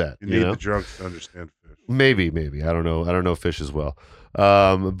mindset. You need the drugs to understand Fish. Maybe. I don't know Fish as well.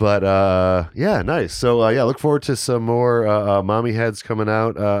 But nice. So look forward to some more Mommy Heads coming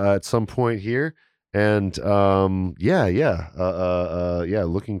out at some point here. And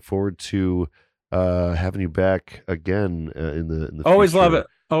looking forward to having you back again in the always future. love it.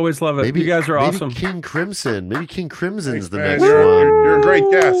 Always love it. Maybe, you guys are awesome. King Crimson's the next one. You're a great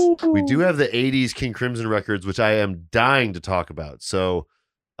guest. We do have the 80s King Crimson records, which I am dying to talk about. So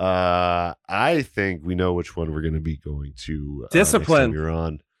I think we know which one we're going to be going to. Discipline. You're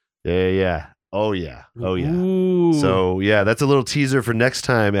on. Yeah. Oh, yeah. Ooh. So, that's a little teaser for next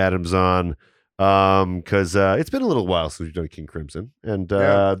time Adam's on. Because it's been a little while since we've done King Crimson. And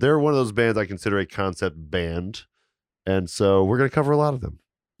they're one of those bands I consider a concept band. And so we're going to cover a lot of them.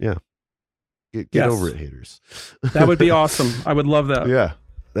 Yeah. Get over it, haters. That would be awesome. I would love that. Yeah.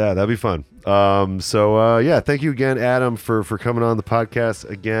 Yeah, that'd be fun. Thank you again, Adam, for coming on the podcast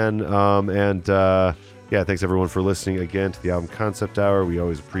again. Thanks everyone for listening again to the Album Concept Hour. We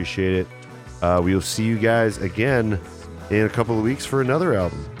always appreciate it. We'll see you guys again in a couple of weeks for another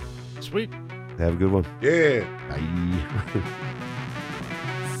album. Sweet. Have a good one. Yeah. Bye.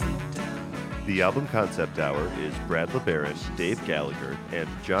 The Album Concept Hour is Brad LeBaron, Dave Gallagher, and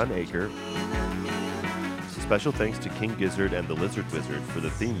John Aker. Special thanks to King Gizzard and the Lizard Wizard for the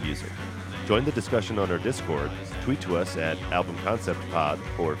theme music. Join the discussion on our Discord, tweet to us at Album Concept Pod,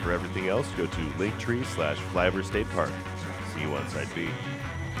 or for everything else, go to Linktree/Flyover State Park. See you on Side B.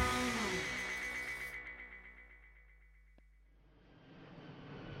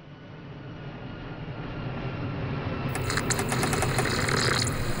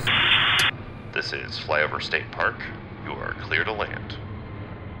 This is Flyover State Park. You are clear to land.